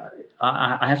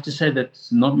I have to say that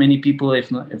not many people,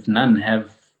 if none,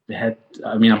 have had.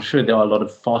 I mean, I'm sure there are a lot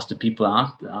of faster people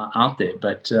out there,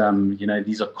 but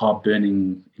these are carb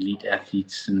burning elite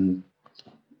athletes, and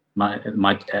my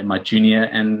junior,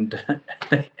 and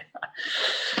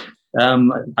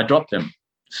I dropped them.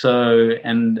 So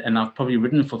and I've probably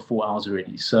ridden for 4 hours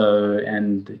already. So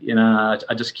and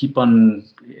I just keep on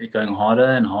going harder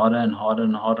and harder and harder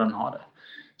and harder and harder.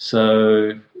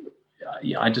 So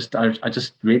I just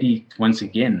really, once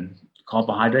again,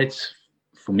 carbohydrates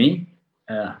for me,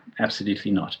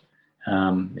 absolutely not.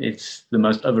 It's the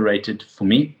most overrated for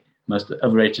me, most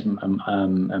overrated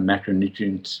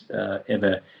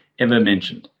macronutrient ever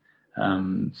mentioned.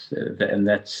 And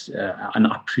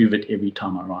I prove it every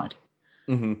time I ride.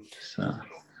 Mm-hmm. So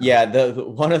yeah,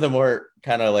 one of the more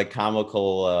kind of like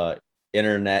comical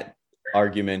internet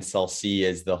arguments I'll see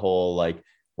is the whole like,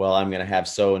 well, I'm going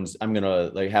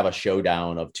to like have a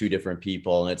showdown of two different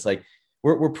people. And it's like,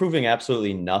 we're proving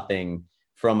absolutely nothing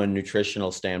from a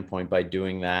nutritional standpoint by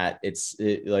doing that.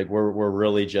 Like we're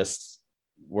really just,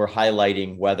 we're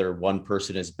highlighting whether one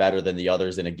person is better than the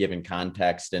others in a given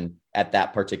context and at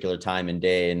that particular time and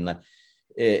day. And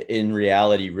in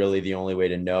reality, really the only way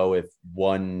to know if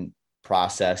one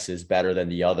process is better than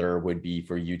the other would be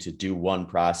for you to do one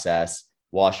process,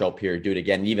 wash out period, do it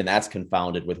again. And even that's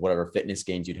confounded with whatever fitness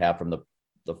gains you'd have from the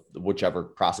whichever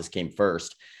process came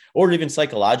first, or even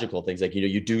psychological things like,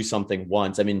 you do something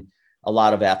once. I mean, a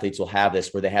lot of athletes will have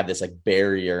this where they have this like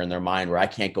barrier in their mind where I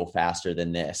can't go faster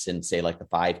than this, and say like the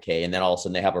 5K. And then all of a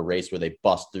sudden they have a race where they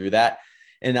bust through that.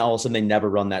 And all of a sudden they never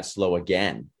run that slow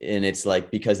again. And it's like,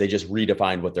 because they just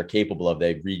redefined what they're capable of.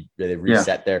 They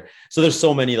reset there. So there's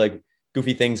so many like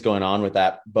goofy things going on with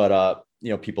that. But,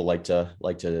 people like to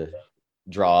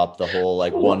draw up the whole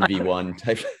like 1v1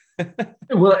 type.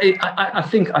 Well, I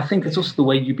think it's also the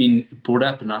way you've been brought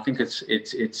up. And I think it's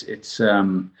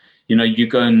you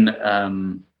go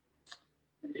and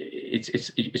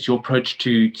it's your approach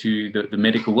to the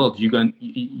medical world. You go and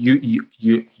you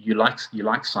like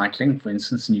cycling, for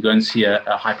instance, and you go and see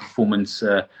a high performance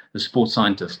the sports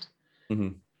scientist. Mm-hmm.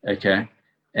 Okay,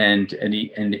 and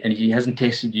he hasn't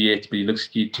tested you yet, but he looks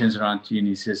at you, turns around to you, and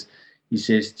he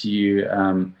says to you,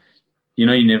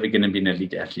 you're never going to be an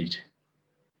elite athlete,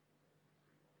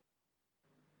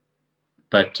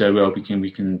 but well,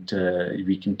 we can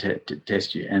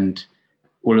test you. And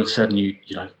all of a sudden you're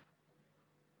like,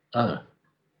 oh,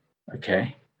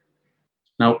 okay.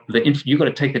 Now you got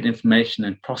to take that information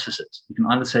and process it. You can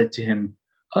either say to him,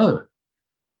 oh,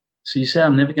 so you say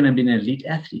I'm never going to be an elite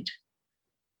athlete.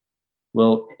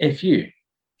 well, F you,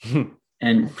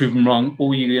 and prove them wrong,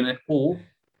 or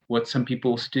what some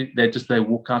people do, they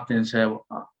walk out there and say, well,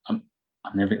 I'm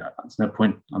never, there's no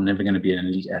point, I'm never going to be an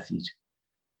elite athlete.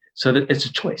 So that it's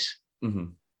a choice. Mm-hmm.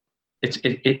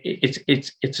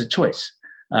 It's a choice.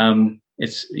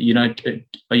 It's,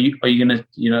 are you going to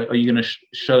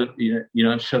show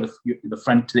the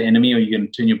front to the enemy, or are you going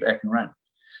to turn your back and run?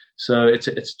 So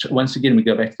it's once again, we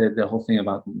go back to the whole thing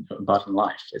about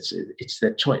life. It's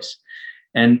that choice.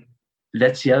 And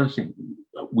that's the other thing.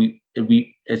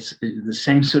 It's the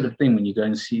same sort of thing when you go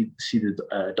and see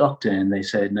the doctor and they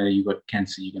say, no, you got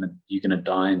cancer, you're gonna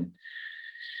die, and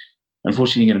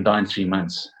unfortunately you're gonna die in 3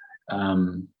 months.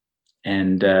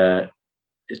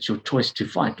 It's your choice to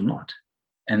fight or not.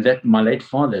 And that my late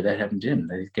father, that happened to him.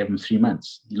 They gave him 3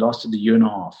 months. He lasted 1.5 years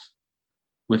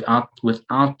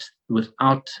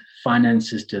without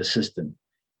finances to assist him,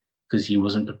 because he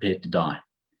wasn't prepared to die.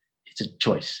 It's a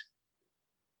choice.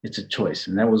 It's a choice,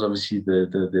 and that was obviously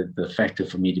the factor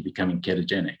for me to becoming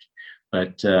ketogenic.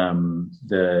 But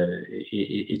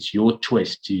it's your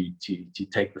choice to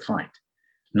take the fight.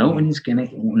 Nobody is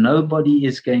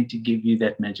going to give you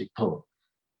that magic pill.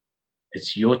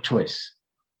 It's your choice.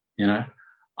 And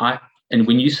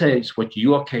when you say it's what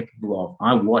you are capable of,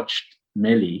 I watched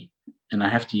Melly, and I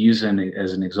have to use her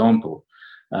as an example.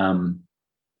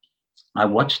 I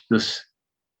watched this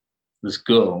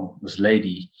girl, this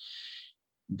lady,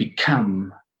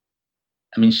 become,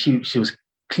 she was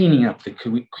cleaning up the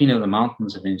Queen of the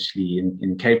Mountains eventually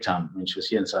in Cape Town when she was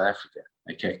here in South Africa.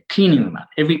 Okay, cleaning them up.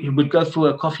 He would go for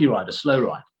a coffee ride, a slow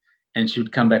ride, and she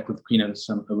would come back with Queen of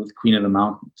the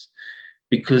Mountains,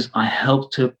 because I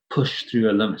helped her push through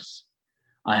her limits.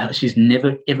 She's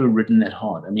never ever ridden that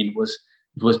hard. It was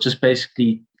just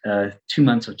basically 2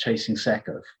 months of chasing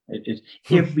Sakov.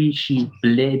 She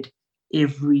bled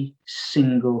every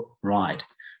single ride,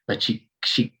 but she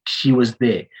was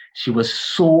there. She was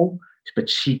sore, but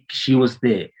she was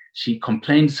there. She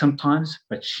complained sometimes,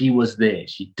 but she was there.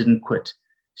 She didn't quit.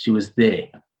 She was there.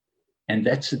 And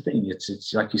that's the thing.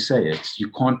 It's like you say.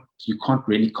 You can't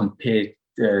really compare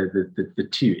the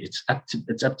two. It's up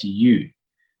to you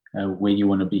where you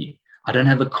want to be. I don't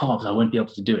have the carbs. I won't be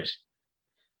able to do it.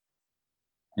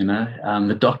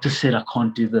 The doctor said I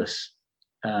can't do this.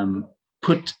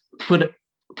 Put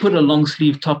a long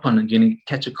sleeve top on and you're going to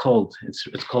catch a cold. It's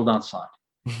cold outside.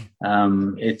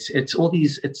 It's all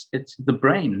these. It's the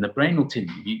brain. The brain will tell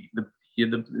you.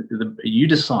 You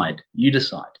decide.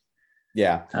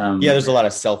 Yeah. There's a lot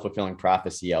of self-fulfilling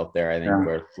prophecy out there, I think,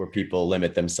 where people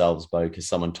limit themselves because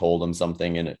someone told them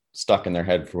something and it stuck in their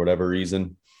head for whatever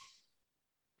reason.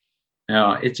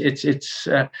 No, I see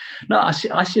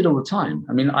it all the time.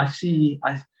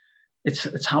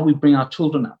 It's how we bring our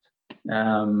children up.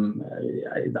 Our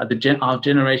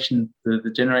generation,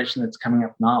 the generation that's coming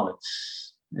up now,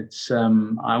 I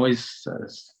always,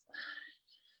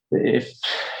 if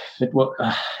it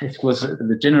was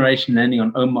the generation landing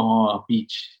on Omaha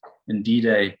Beach in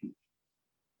D-Day,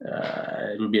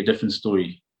 it would be a different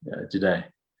story today.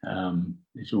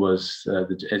 If it was,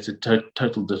 it's a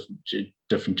total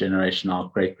different generation.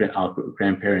 Our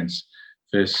grandparents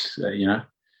versus,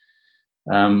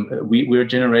 we're a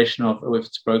generation of, if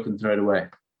it's broken, throw it away,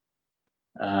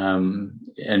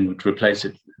 and replace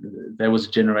it. There was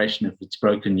a generation, if it's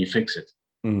broken, you fix it,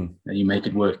 and you make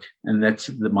it work. And that's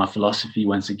my philosophy.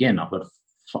 Once again, I've got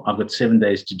 7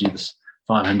 days to do this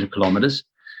 500 kilometers.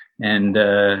 And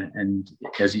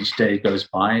as each day goes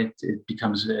by, it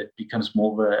becomes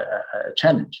more of a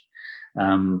challenge,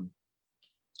 and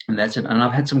that's it. And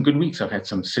I've had some good weeks. I've had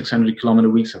some 600 kilometer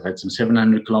weeks. I've had some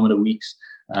 700 kilometer weeks.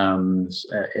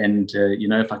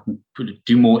 If I can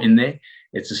do more in there,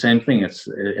 it's the same thing. It's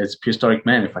prehistoric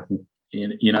man. If I can,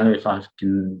 if I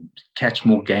can catch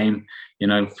more game, in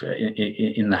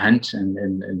the hunt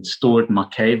and store it in my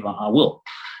cave, I will.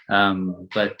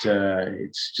 But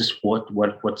it's just what's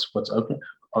open.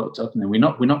 It's open. And we're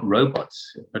not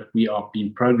robots, but we are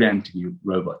being programmed to be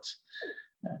robots.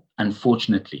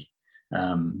 Unfortunately,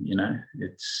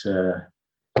 it's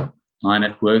 9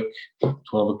 at work,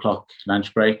 12 o'clock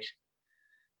lunch break,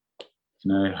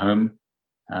 home,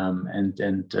 and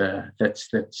that's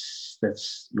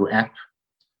your app,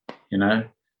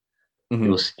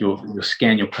 you'll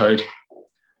scan your code,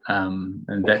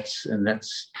 and that's.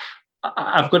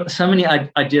 I've got so many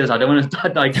ideas. I don't want to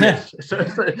digress.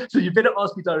 so you better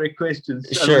ask me direct questions.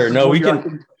 Sure. No, we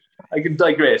can. I can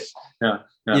digress. Yeah.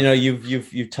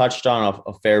 You've touched on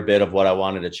a fair bit of what I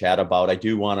wanted to chat about. I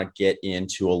do want to get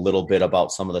into a little bit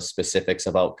about some of the specifics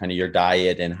about kind of your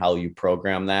diet and how you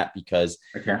program that, because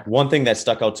one thing that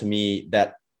stuck out to me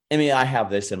that I mean, I have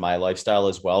this in my lifestyle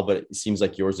as well, but it seems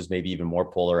like yours is maybe even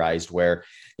more polarized where,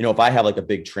 if I have like a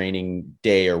big training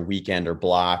day or weekend or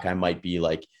block, I might be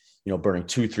like, burning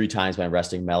 2-3 times my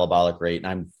resting metabolic rate, and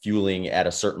I'm fueling at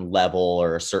a certain level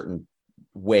or a certain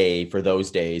way for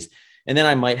those days. And then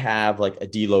I might have like a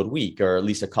deload week or at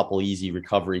least a couple easy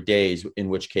recovery days, in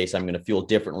which case I'm going to fuel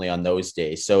differently on those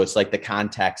days. So it's like the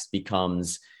context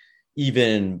becomes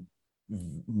even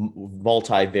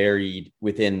multi-varied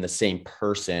within the same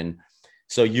person.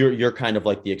 So you're kind of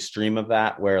like the extreme of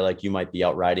that, where like you might be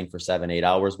out riding for 7-8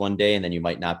 hours one day, and then you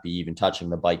might not be even touching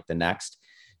the bike the next.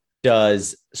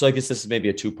 So I guess this is maybe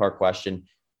a 2-part question.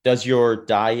 Does your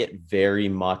diet vary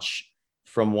much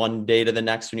from one day to the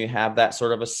next when you have that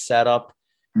sort of a setup?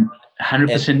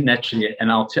 100% naturally.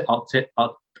 And I'll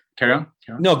carry on.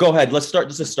 No, go ahead. Let's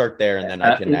start there, and then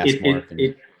I can ask more.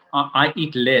 I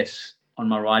eat less on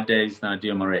my ride days than I do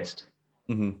on my rest.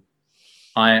 Mm-hmm.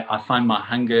 I find my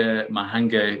hunger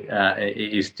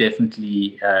is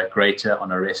definitely greater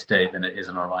on a rest day than it is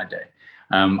on a ride day.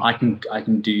 I can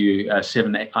do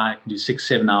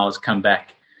 6-7 hours, come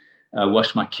back,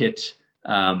 wash my kit,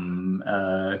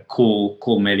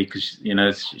 call Melly, because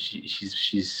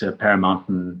she's paramount,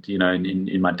 and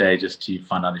in my day, just to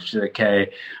find out if she's okay.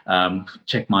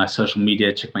 Check my social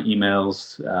media, check my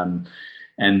emails,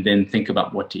 and then think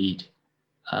about what to eat.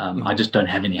 I just don't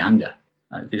have any hunger.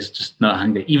 There's just no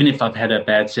hunger. Even if I've had a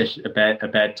bad session, a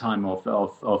bad time of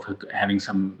having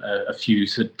a few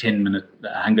 10-minute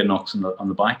hunger knocks on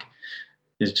the bike,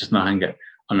 there's just no hunger.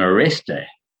 On a rest day,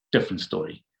 different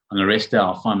story. On a rest day,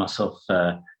 I'll find myself,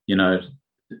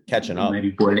 catching up,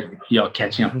 maybe boiling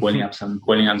up some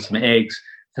eggs,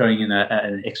 throwing in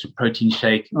an extra protein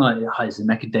shake. There's a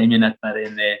macadamia nut butter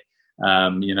in there.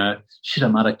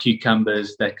 Shiramara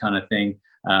cucumbers, that kind of thing.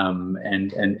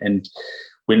 And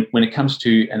when it comes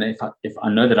to, and if I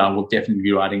know that I will definitely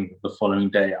be riding the following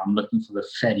day, I'm looking for the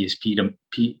fattiest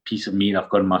piece of meat I've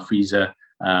got in my freezer,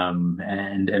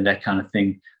 and that kind of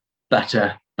thing.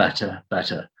 Butter. And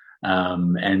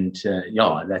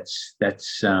that's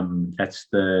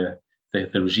the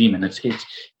regime, and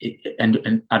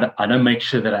and I don't make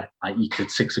sure that I eat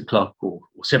at 6 o'clock or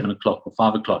 7 o'clock or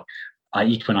 5 o'clock. I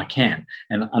eat when I can,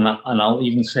 and I'll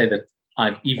even say that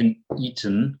I've even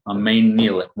eaten a main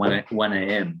meal at 1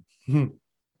 a.m.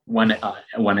 1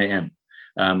 a.m.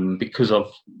 Because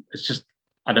of, it's just,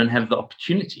 I don't have the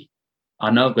opportunity. I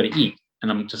know I've got to eat,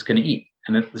 and I'm just going to eat.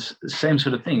 And it's the same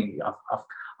sort of thing.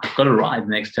 I've got to ride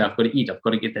the next day. I've got to eat. I've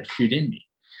got to get that food in me.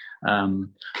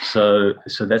 So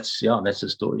that's the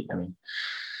story. I mean,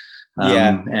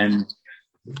 and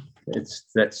it's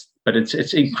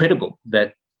incredible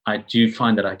that I do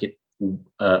find that I get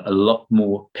a lot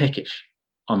more peckish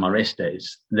on my rest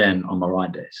days than on my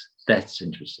ride days. That's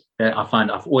interesting.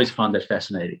 I've always found that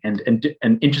fascinating, and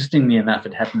interestingly enough,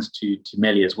 it happens to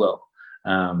Melly as well.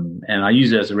 And I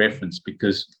use it as a reference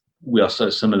because we are so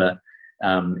similar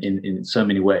in so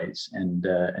many ways. And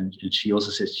she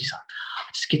also says, "Geez, I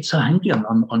just get so hungry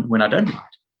on when I don't ride."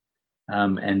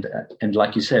 And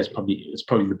like you say, it's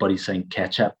probably the body saying,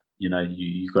 "Catch up."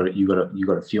 You got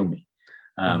to feel me.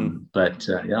 But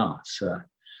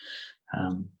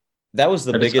that was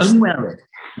the biggest.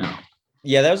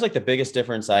 Yeah, that was like the biggest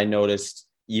difference I noticed,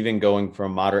 even going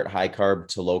from moderate high carb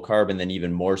to low carb, and then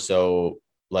even more so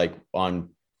like on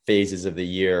phases of the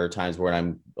year or times where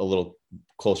I'm a little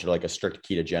closer to like a strict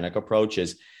ketogenic approach,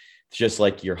 is just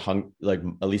like like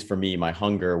at least for me, my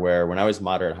hunger, where when I was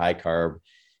moderate high carb,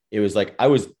 it was like I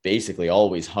was basically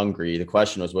always hungry. The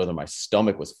question was whether my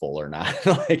stomach was full or not.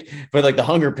 But like the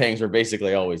hunger pangs were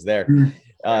basically always there.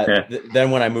 Then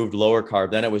when I moved lower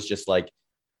carb, then it was just like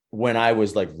when I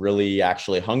was like really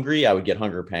actually hungry, I would get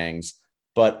hunger pangs.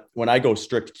 But when I go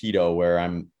strict keto, where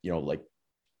I'm, like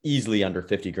easily under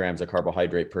 50 grams of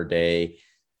carbohydrate per day,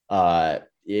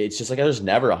 it's just like there's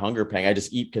never a hunger pang. I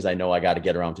just eat because I know I got to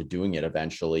get around to doing it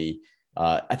eventually.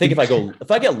 I think if I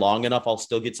get long enough, I'll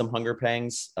still get some hunger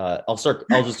pangs. I'll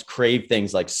just crave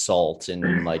things like salt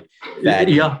and like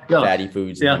fatty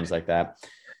foods and things like that.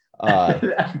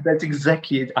 That's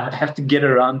exactly it. I have to get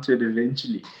around to it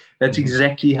eventually. That's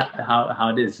exactly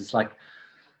how it is. It's like,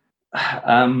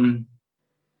 I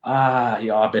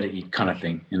better eat kind of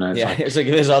thing. It's like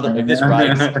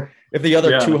if the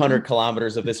other 200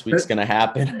 kilometers of this week's going to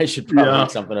happen, I should probably eat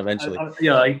something eventually.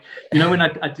 When I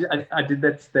did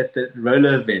that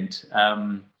roller event,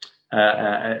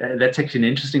 that's actually an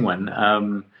interesting one.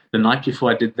 The night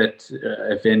before I did that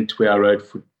event where I rode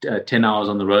for 10 hours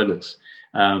on the rollers,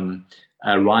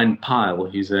 Ryan Pyle,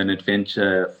 who's an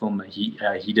adventure filmer, he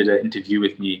did an interview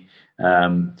with me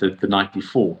the night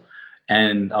before.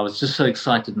 And I was just so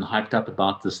excited and hyped up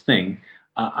about this thing.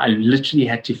 I literally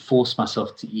had to force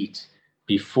myself to eat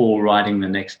before riding the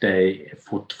next day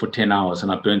for 10 hours,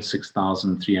 and I burned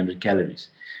 6,300 calories.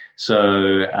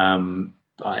 So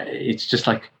it's just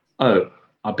like, oh,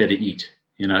 I better eat.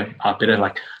 I better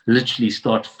like literally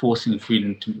start forcing food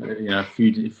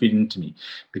into me,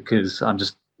 because I'm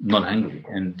just not hungry.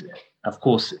 And of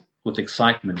course, with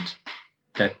excitement,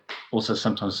 that also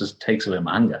sometimes just takes away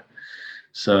my hunger.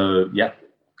 So yeah,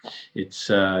 it's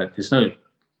there's no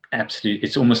absolute.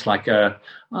 It's almost like I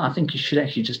think you should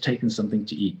actually just take in something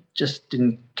to eat, just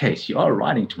in case. You are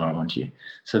riding tomorrow, aren't you?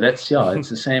 So that's it's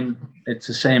the same. It's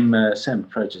the same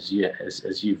approach as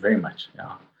you very much.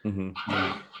 Yeah.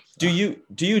 Mm-hmm. Do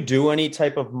you do any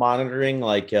type of monitoring,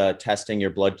 like testing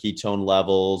your blood ketone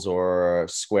levels or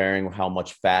squaring how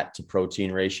much fat to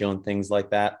protein ratio and things like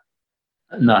that?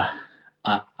 No,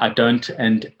 I don't,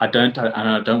 and I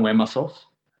don't weigh myself.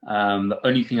 The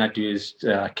only thing I do is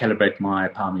calibrate my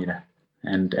power meter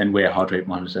and wear a heart rate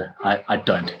monitor. I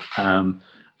don't.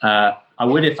 I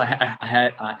would if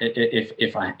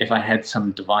I had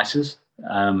some devices.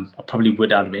 I probably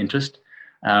would out of interest.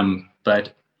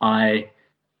 But I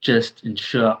just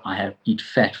ensure I eat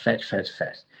fat.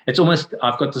 It's almost,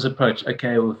 I've got this approach.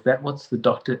 Okay, well, if that's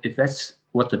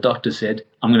what the doctor said,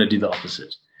 I'm going to do the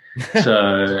opposite.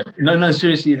 So no,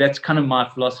 seriously, that's kind of my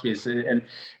philosophy. And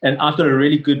I've got a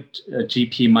really good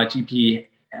GP. My GP,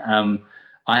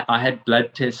 I had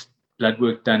blood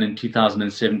work done in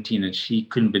 2017, and she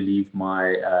couldn't believe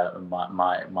my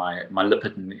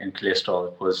lipid and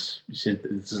cholesterol. She said,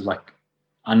 "This is like,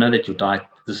 I know that your diet.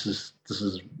 This is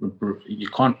you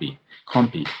can't be.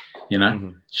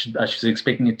 Mm-hmm. I was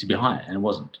expecting it to be higher, and it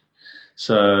wasn't.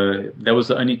 So that was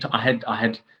the only time I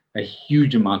had a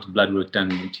huge amount of blood work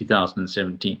done in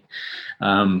 2017.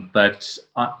 But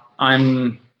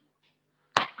I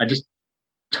just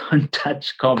don't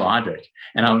touch carbohydrate,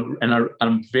 and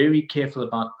I'm very careful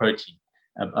about protein,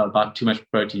 about too much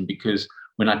protein, because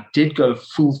when I did go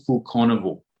full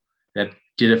carnivore, that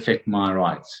did affect my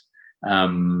rides.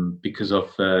 Because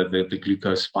of the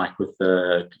glucose spike with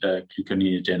the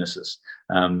gluconeogenesis.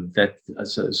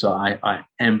 So I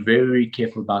am very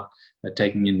careful about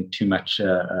taking in too much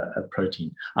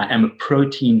protein. I am a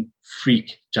protein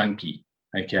freak junkie,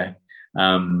 okay?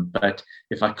 But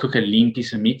if I cook a lean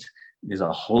piece of meat, there's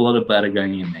a whole lot of butter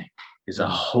going in there. There's a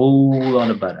whole lot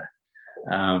of butter.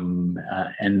 And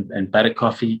butter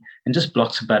coffee and just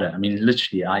blocks of butter. I mean,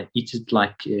 literally, I eat it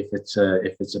like if it's a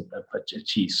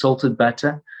cheese, salted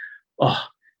butter. Oh,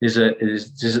 there's a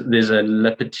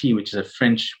Le Petit, which is a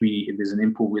French. There's an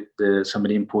import with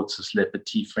somebody imports this Le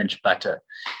Petit French butter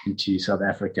into South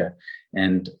Africa,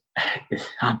 and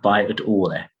I buy it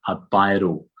all. I buy it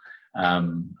all.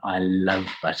 I love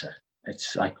butter.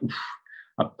 It's like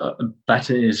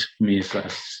butter is for me. It's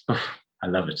like, I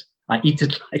love it. I eat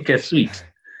it like a sweet.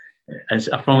 As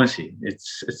I promise you,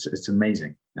 it's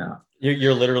amazing. Yeah.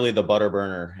 You're literally the butter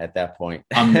burner at that point.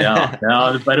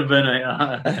 The butter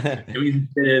burner.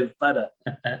 Butter.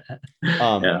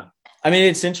 Yeah. I mean,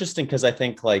 it's interesting because I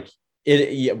think like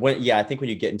I think when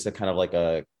you get into kind of like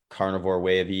a carnivore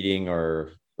way of eating,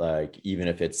 or like even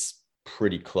if it's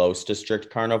pretty close to strict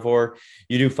carnivore,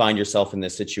 you do find yourself in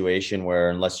this situation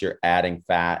where unless you're adding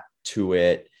fat to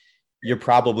it, you're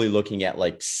probably looking at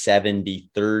like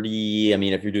 70-30. I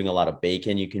mean, if you're doing a lot of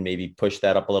bacon, you can maybe push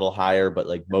that up a little higher, but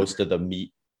like most of the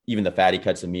meat, even the fatty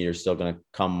cuts of meat, are still going to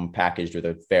come packaged with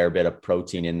a fair bit of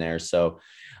protein in there. So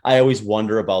I always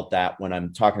wonder about that when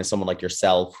I'm talking to someone like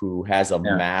yourself who has a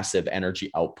massive energy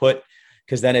output,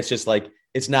 because then it's just like,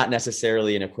 it's not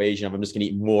necessarily an equation of I'm just going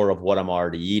to eat more of what I'm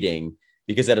already eating,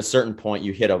 because at a certain point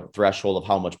you hit a threshold of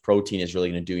how much protein is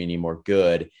really going to do you any more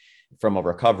good from a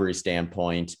recovery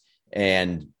standpoint.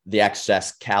 And the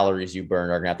excess calories you burn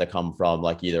are going to have to come from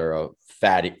like either a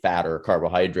fat or a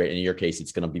carbohydrate. In your case,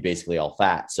 it's going to be basically all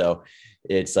fat. So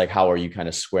it's like, how are you kind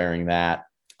of squaring that?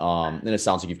 And it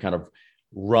sounds like you've kind of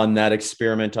run that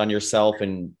experiment on yourself.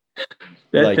 And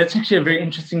that's actually a very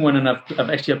interesting one. And I've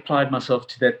actually applied myself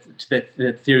to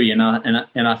that theory. And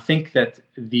I think that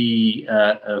the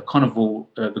carnivore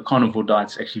diet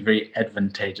is actually very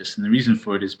advantageous. And the reason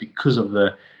for it is because of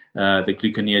the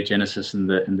gluconeogenesis and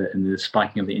the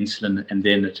spiking of the insulin, and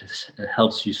then it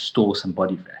helps you store some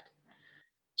body fat.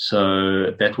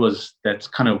 So that's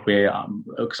kind of where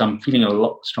because I'm feeling a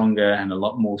lot stronger and a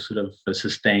lot more sort of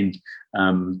sustained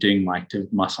doing my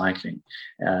cycling,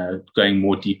 going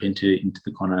more deep into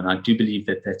the corner. And I do believe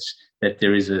that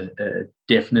there is a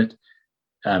definite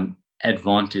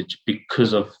advantage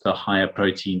because of the higher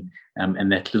protein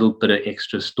and that little bit of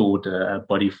extra stored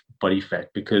body fat,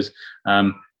 because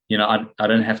I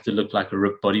don't have to look like a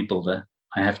ripped bodybuilder.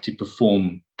 I have to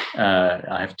perform.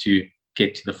 I have to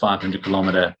get to the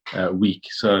 500-kilometer week.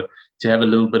 So to have a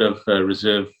little bit of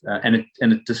reserve, and it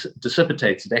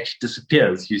dissipates. It actually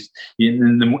disappears. It's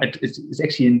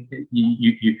actually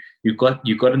you got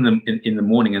in the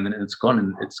morning, and then it's gone,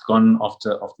 and it's gone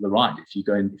after the ride. If you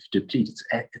go and if you deplete, it's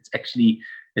actually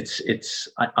it's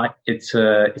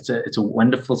a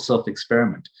wonderful self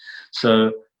experiment.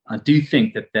 So I do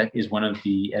think that is one of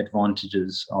the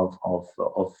advantages of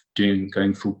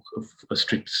going for a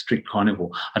strict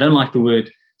carnivore. I don't like the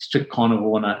word strict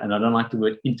carnivore, and I don't like the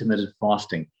word intermittent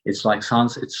fasting. It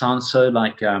sounds so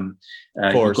like you've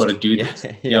got to do this,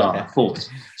 force.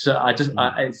 So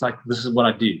it's like, this is what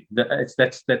I do.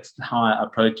 That's how I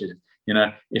approach it. You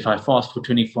know, if I fast for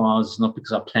 24 hours, it's not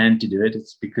because I planned to do it;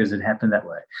 it's because it happened that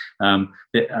way. I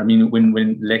mean,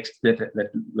 when Lex that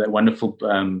wonderful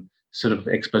sort of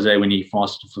expose when he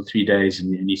fasted for 3 days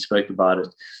and he spoke about it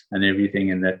and everything,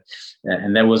 and that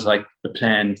was like the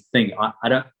planned thing.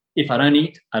 If I don't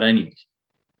eat, I don't eat.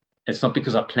 It's not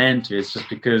because I plan to. It's just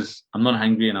because I'm not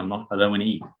hungry and I don't want to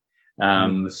eat.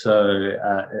 So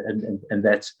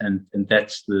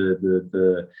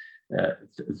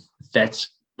that's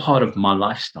part of my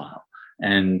lifestyle,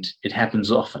 and it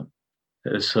happens often.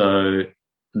 So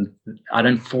I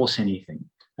don't force anything.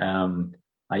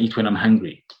 I eat when I'm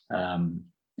hungry, and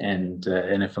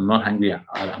if I'm not hungry,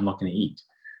 I'm not going to eat.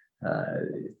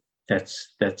 That's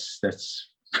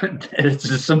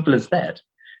it's as simple as that.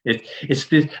 It's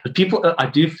the people. I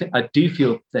do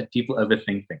feel that people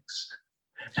overthink things.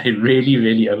 They really,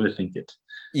 really overthink it.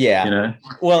 Yeah. You know?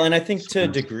 Well, and I think to a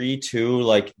degree too,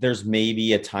 like there's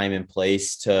maybe a time and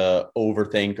place to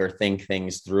overthink or think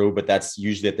things through, but that's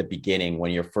usually at the beginning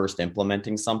when you're first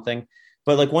implementing something.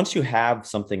 But like once you have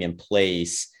something in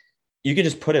place, you can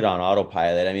just put it on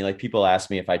autopilot. I mean, like people ask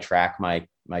me if I track my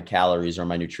calories or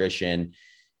my nutrition.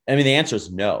 I mean, the answer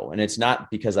is no. And it's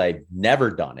not because I've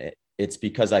never done it. It's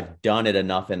because I've done it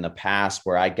enough in the past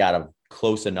where I got a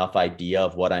close enough idea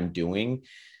of what I'm doing,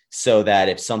 so that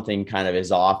if something kind of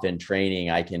is off in training,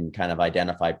 I can kind of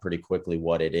identify pretty quickly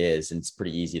what it is. And it's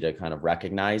pretty easy to kind of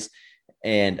recognize.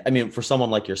 And I mean, for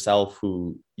someone like yourself,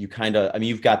 who you kind of, I mean,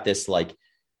 you've got this, like,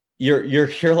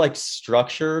 you're like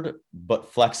structured,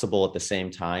 but flexible at the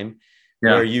same time,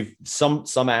 where you've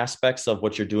some aspects of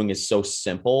what you're doing is so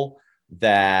simple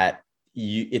that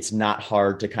it's not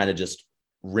hard to kind of just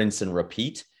rinse and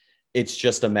repeat. It's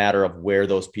just a matter of where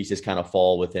those pieces kind of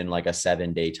fall within like a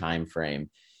 7-day time frame.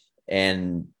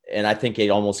 And I think it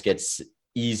almost gets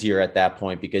easier at that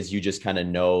point, because you just kind of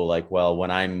know, like, well,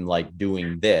 when I'm like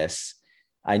doing this,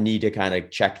 I need to kind of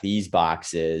check these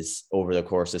boxes over the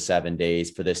course of 7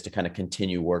 days for this to kind of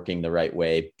continue working the right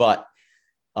way. But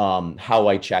how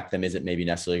I check them isn't maybe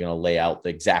necessarily going to lay out the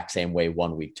exact same way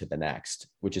 1 week to the next,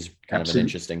 which is kind of an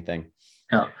interesting thing.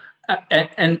 Yeah.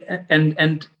 And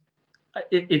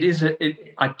it is,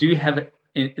 I do have it,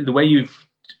 the way you've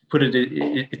put it,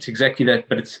 it's exactly that,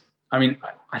 but it's, I mean,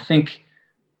 I think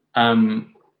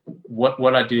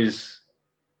what I do is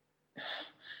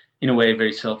in a way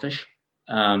very selfish.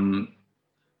 You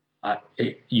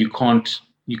can't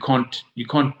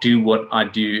do what I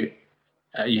do.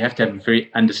 You have to have very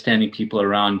understanding people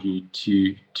around you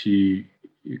to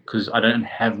because I don't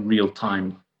have real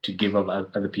time to give of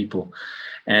other people.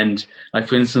 And like,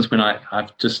 for instance, when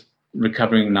I've just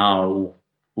recovering now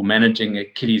or managing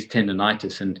Achilles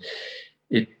tendonitis, and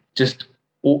it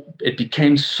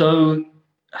became so,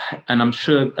 and I'm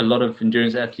sure a lot of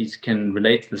endurance athletes can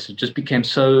relate to this. It just became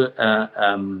so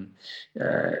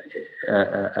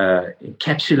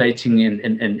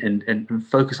encapsulating and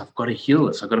focus. I've got to heal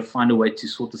this. I've got to find a way to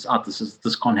sort this out.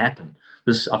 This can't happen.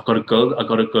 I've got a goal. I've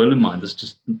got a goal in mind. This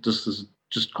just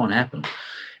can't happen.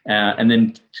 And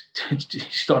then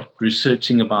start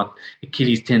researching about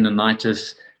Achilles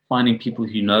tendonitis, finding people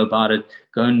who know about it,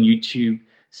 go on YouTube,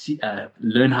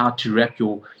 learn how to wrap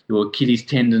your Achilles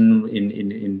tendon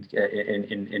in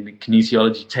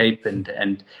kinesiology tape,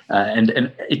 and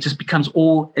it just becomes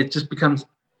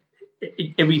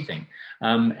everything.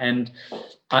 And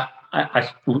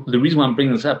the reason why I'm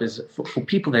bringing this up is for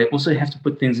people, they also have to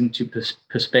put things into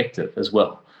perspective as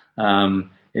well.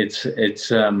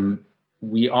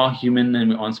 We are human,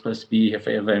 and we aren't supposed to be here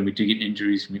forever, and we do get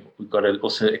injuries. We've got to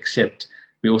also accept.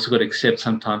 We also got to accept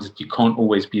sometimes that you can't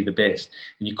always be the best,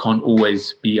 and you can't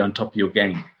always be on top of your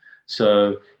game.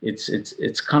 So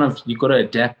it's kind of, you've got to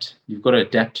adapt. You've got to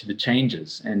adapt to the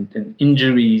changes, and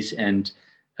injuries and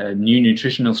new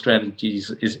nutritional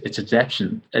strategies. It's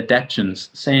adaptations,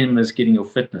 same as getting your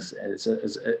fitness.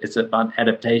 It's about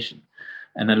adaptation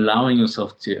and allowing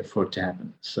yourself for it to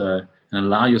happen. So, and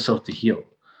allow yourself to heal.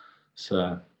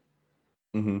 So,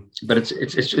 But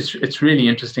it's really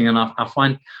interesting, and I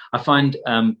find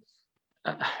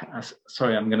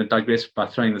sorry, I'm going to digress by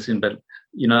throwing this in, but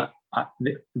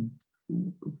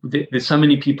there's so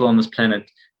many people on this planet,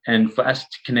 and for us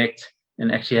to connect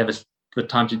and actually have the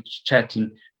time to chat,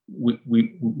 and we're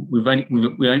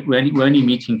only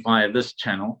meeting via this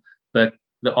channel, but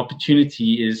the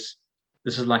opportunity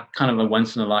this is like kind of a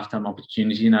once in a lifetime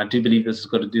opportunity, and I do believe this has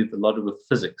got to do a lot with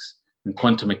physics and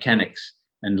quantum mechanics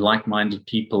and like-minded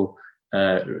people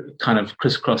kind of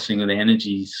crisscrossing the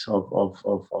energies of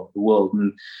the world,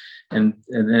 and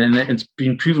it's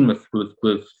been proven with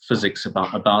physics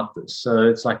about this. So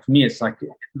it's like, for me, it's like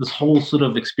this whole sort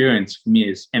of experience for me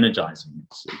is energizing.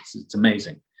 It's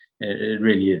amazing. It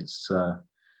really is.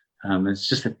 It's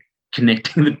just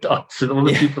connecting the dots and all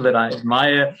the people that I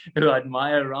admire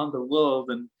around the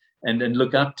world and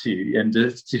look up to, and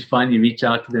just to finally reach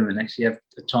out to them and actually have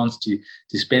a chance to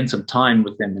spend some time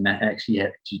with them and actually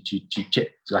have to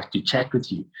chat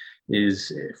with you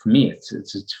is, for me, it's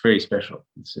very special.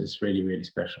 It's really, really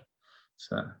special.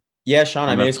 So yeah, Sean,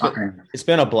 I mean, it's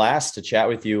been a blast to chat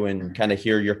with you and kind of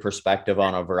hear your perspective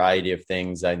on a variety of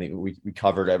things. I think we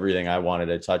covered everything I wanted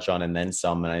to touch on and then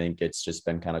some, and I think it's just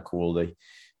been kind of cool to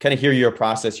kind of hear your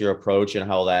process, your approach, and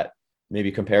how that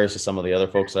maybe compares to some of the other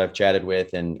folks that I've chatted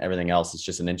with, and everything else. It's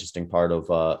just an interesting part of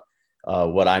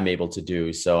what I'm able to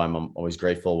do. So I'm always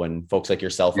grateful when folks like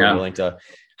yourself are willing to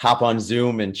hop on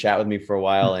Zoom and chat with me for a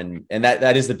while. And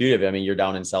that is the beauty of it. I mean, you're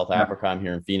down in South Africa. I'm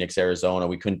here in Phoenix, Arizona.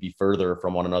 We couldn't be further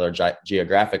from one another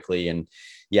geographically. And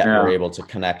yet we're able to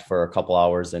connect for a couple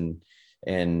hours and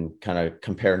kind of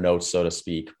compare notes, so to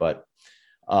speak. But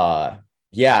I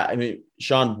mean,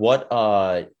 Sean,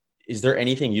 is there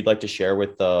anything you'd like to share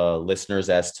with the listeners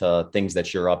as to things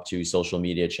that you're up to, social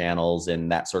media channels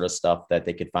and that sort of stuff, that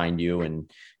they could find you and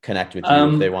connect with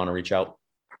you if they want to reach out?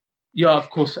 Yeah, of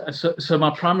course. So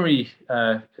my primary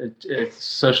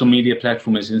social media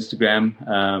platform is Instagram.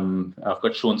 I've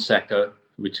got Sean Sacco,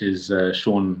 which is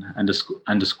Sean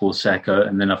 _ Sacco,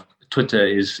 and then Twitter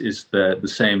is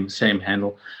the same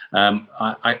handle.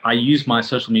 I use my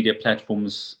social media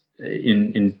platforms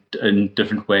in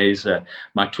different ways.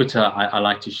 My Twitter, I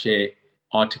like to share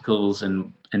articles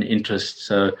and interests.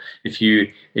 So if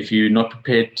you're not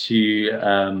prepared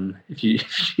to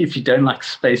if you don't like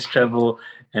space travel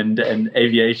and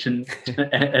aviation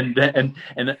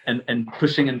and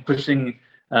pushing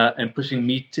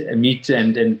meat and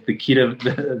the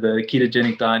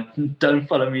ketogenic diet, don't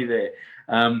follow me there.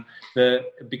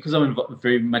 Because I'm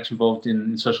very much involved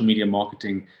in social media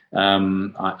marketing,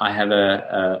 I have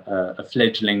a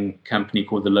fledgling company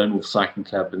called the Lone Wolf Cycling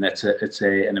Club, and it's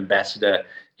an ambassador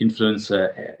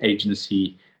influencer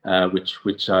agency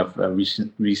which I've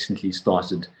recently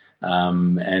started,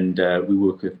 and we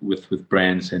work with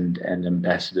brands and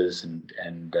ambassadors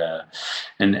and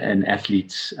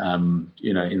athletes,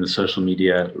 in the social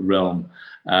media realm.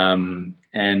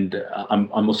 And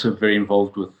I'm also very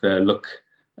involved with Look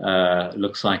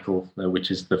Cycle,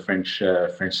 which is the French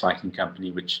cycling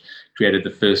company, which created the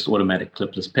first automatic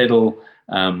clipless pedal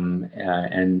and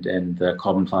the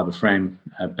carbon fiber frame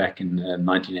back in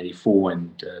 1984,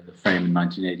 and the frame in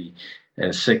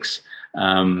 1986.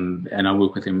 And I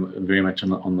work with him very much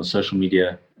on the social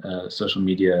media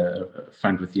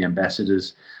front with the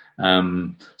ambassadors.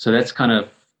 So that's kind of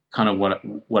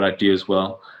what I do as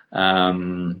well.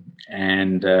 And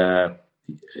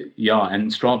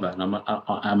Strava, and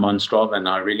I'm on Strava, and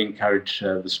I really encourage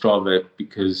the Strava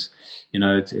because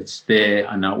it's there,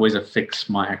 and I always affix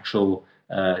my actual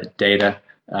data,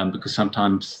 because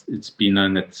sometimes it's been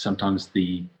known that sometimes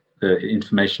the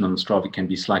information on the Strava can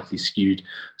be slightly skewed.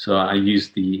 So I use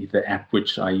the app,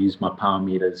 which I use my power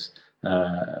meters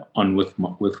on with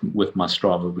my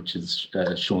Strava, which is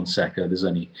Sean Sacco. There's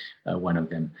only one of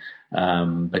them,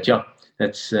 but yeah.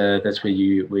 That's where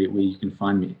you can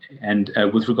find me. And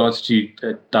with regards to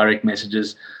direct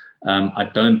messages, I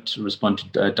don't respond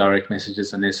to direct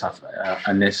messages unless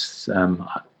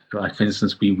like for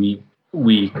instance we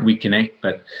connect.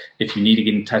 But if you need to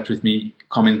get in touch with me,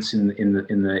 comments in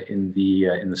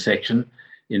the section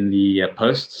in the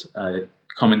posts,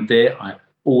 comment there. I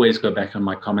always go back on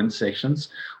my comment sections,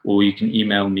 or you can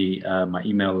email me. My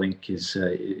email link is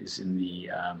in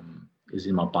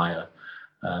my bio.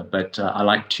 But I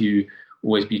like to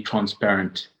always be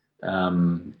transparent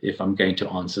if I'm going to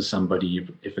answer somebody,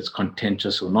 if it's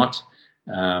contentious or not.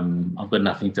 I've got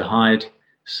nothing to hide,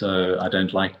 so I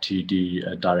don't like to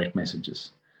do direct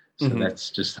messages. So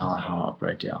that's just how I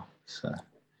operate, yeah. So.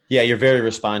 Yeah, you're very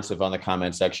responsive on the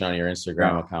comment section on your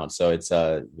Instagram account. So it's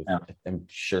I'm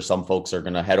sure some folks are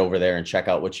going to head over there and check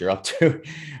out what you're up to.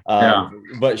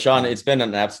 But Sean, it's been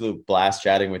an absolute blast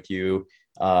chatting with you.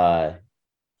 I'll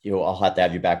have to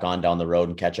have you back on down the road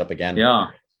and catch up again. Yeah.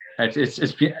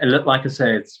 It's been, like I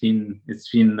say, it's been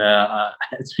an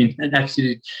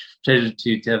absolute pleasure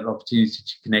to have the opportunity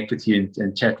to connect with you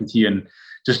and chat with you, and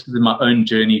just my own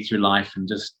journey through life, and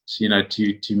just to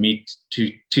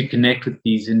connect with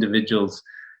these individuals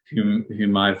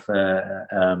whom I've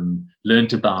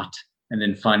learned about, and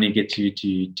then finally get to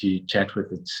chat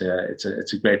with. It's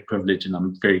a great privilege, and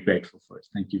I'm very grateful for it.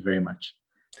 Thank you very much.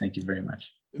 Thank you very much.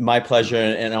 My pleasure.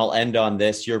 And I'll end on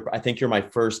this. I think you're my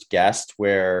first guest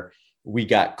where we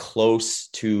got close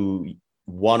to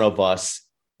one of us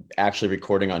actually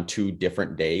recording on 2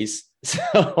 different days. So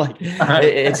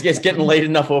it's getting late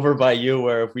enough over by you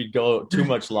where if we'd go too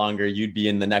much longer, you'd be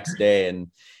in the next day,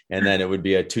 and then it would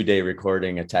be a 2-day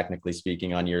recording, technically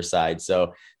speaking, on your side.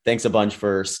 So thanks a bunch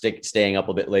for staying up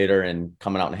a bit later and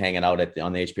coming out and hanging out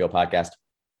on the HPO podcast.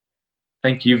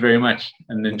 Thank you very much,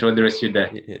 and enjoy the rest of your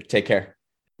day. Take care.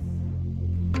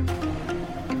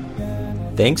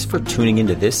 Thanks for tuning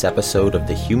into this episode of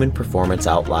the Human Performance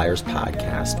Outliers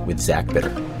podcast with Zach Bitter.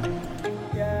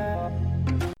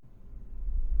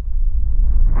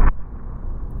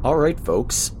 All right,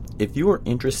 folks, if you are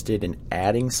interested in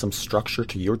adding some structure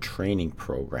to your training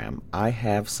program, I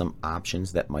have some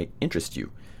options that might interest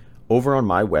you. Over on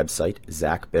my website,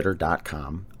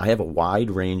 zachbitter.com, I have a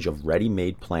wide range of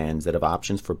ready-made plans that have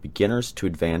options for beginners to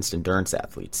advanced endurance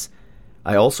athletes.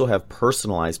 I also have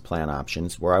personalized plan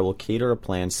options where I will cater a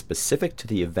plan specific to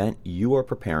the event you are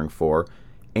preparing for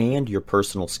and your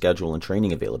personal schedule and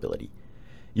training availability.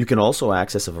 You can also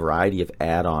access a variety of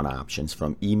add-on options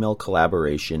from email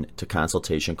collaboration to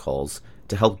consultation calls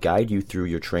to help guide you through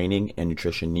your training and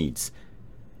nutrition needs.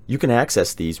 You can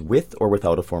access these with or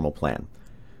without a formal plan.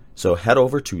 So head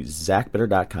over to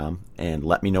zachbitter.com and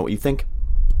let me know what you think.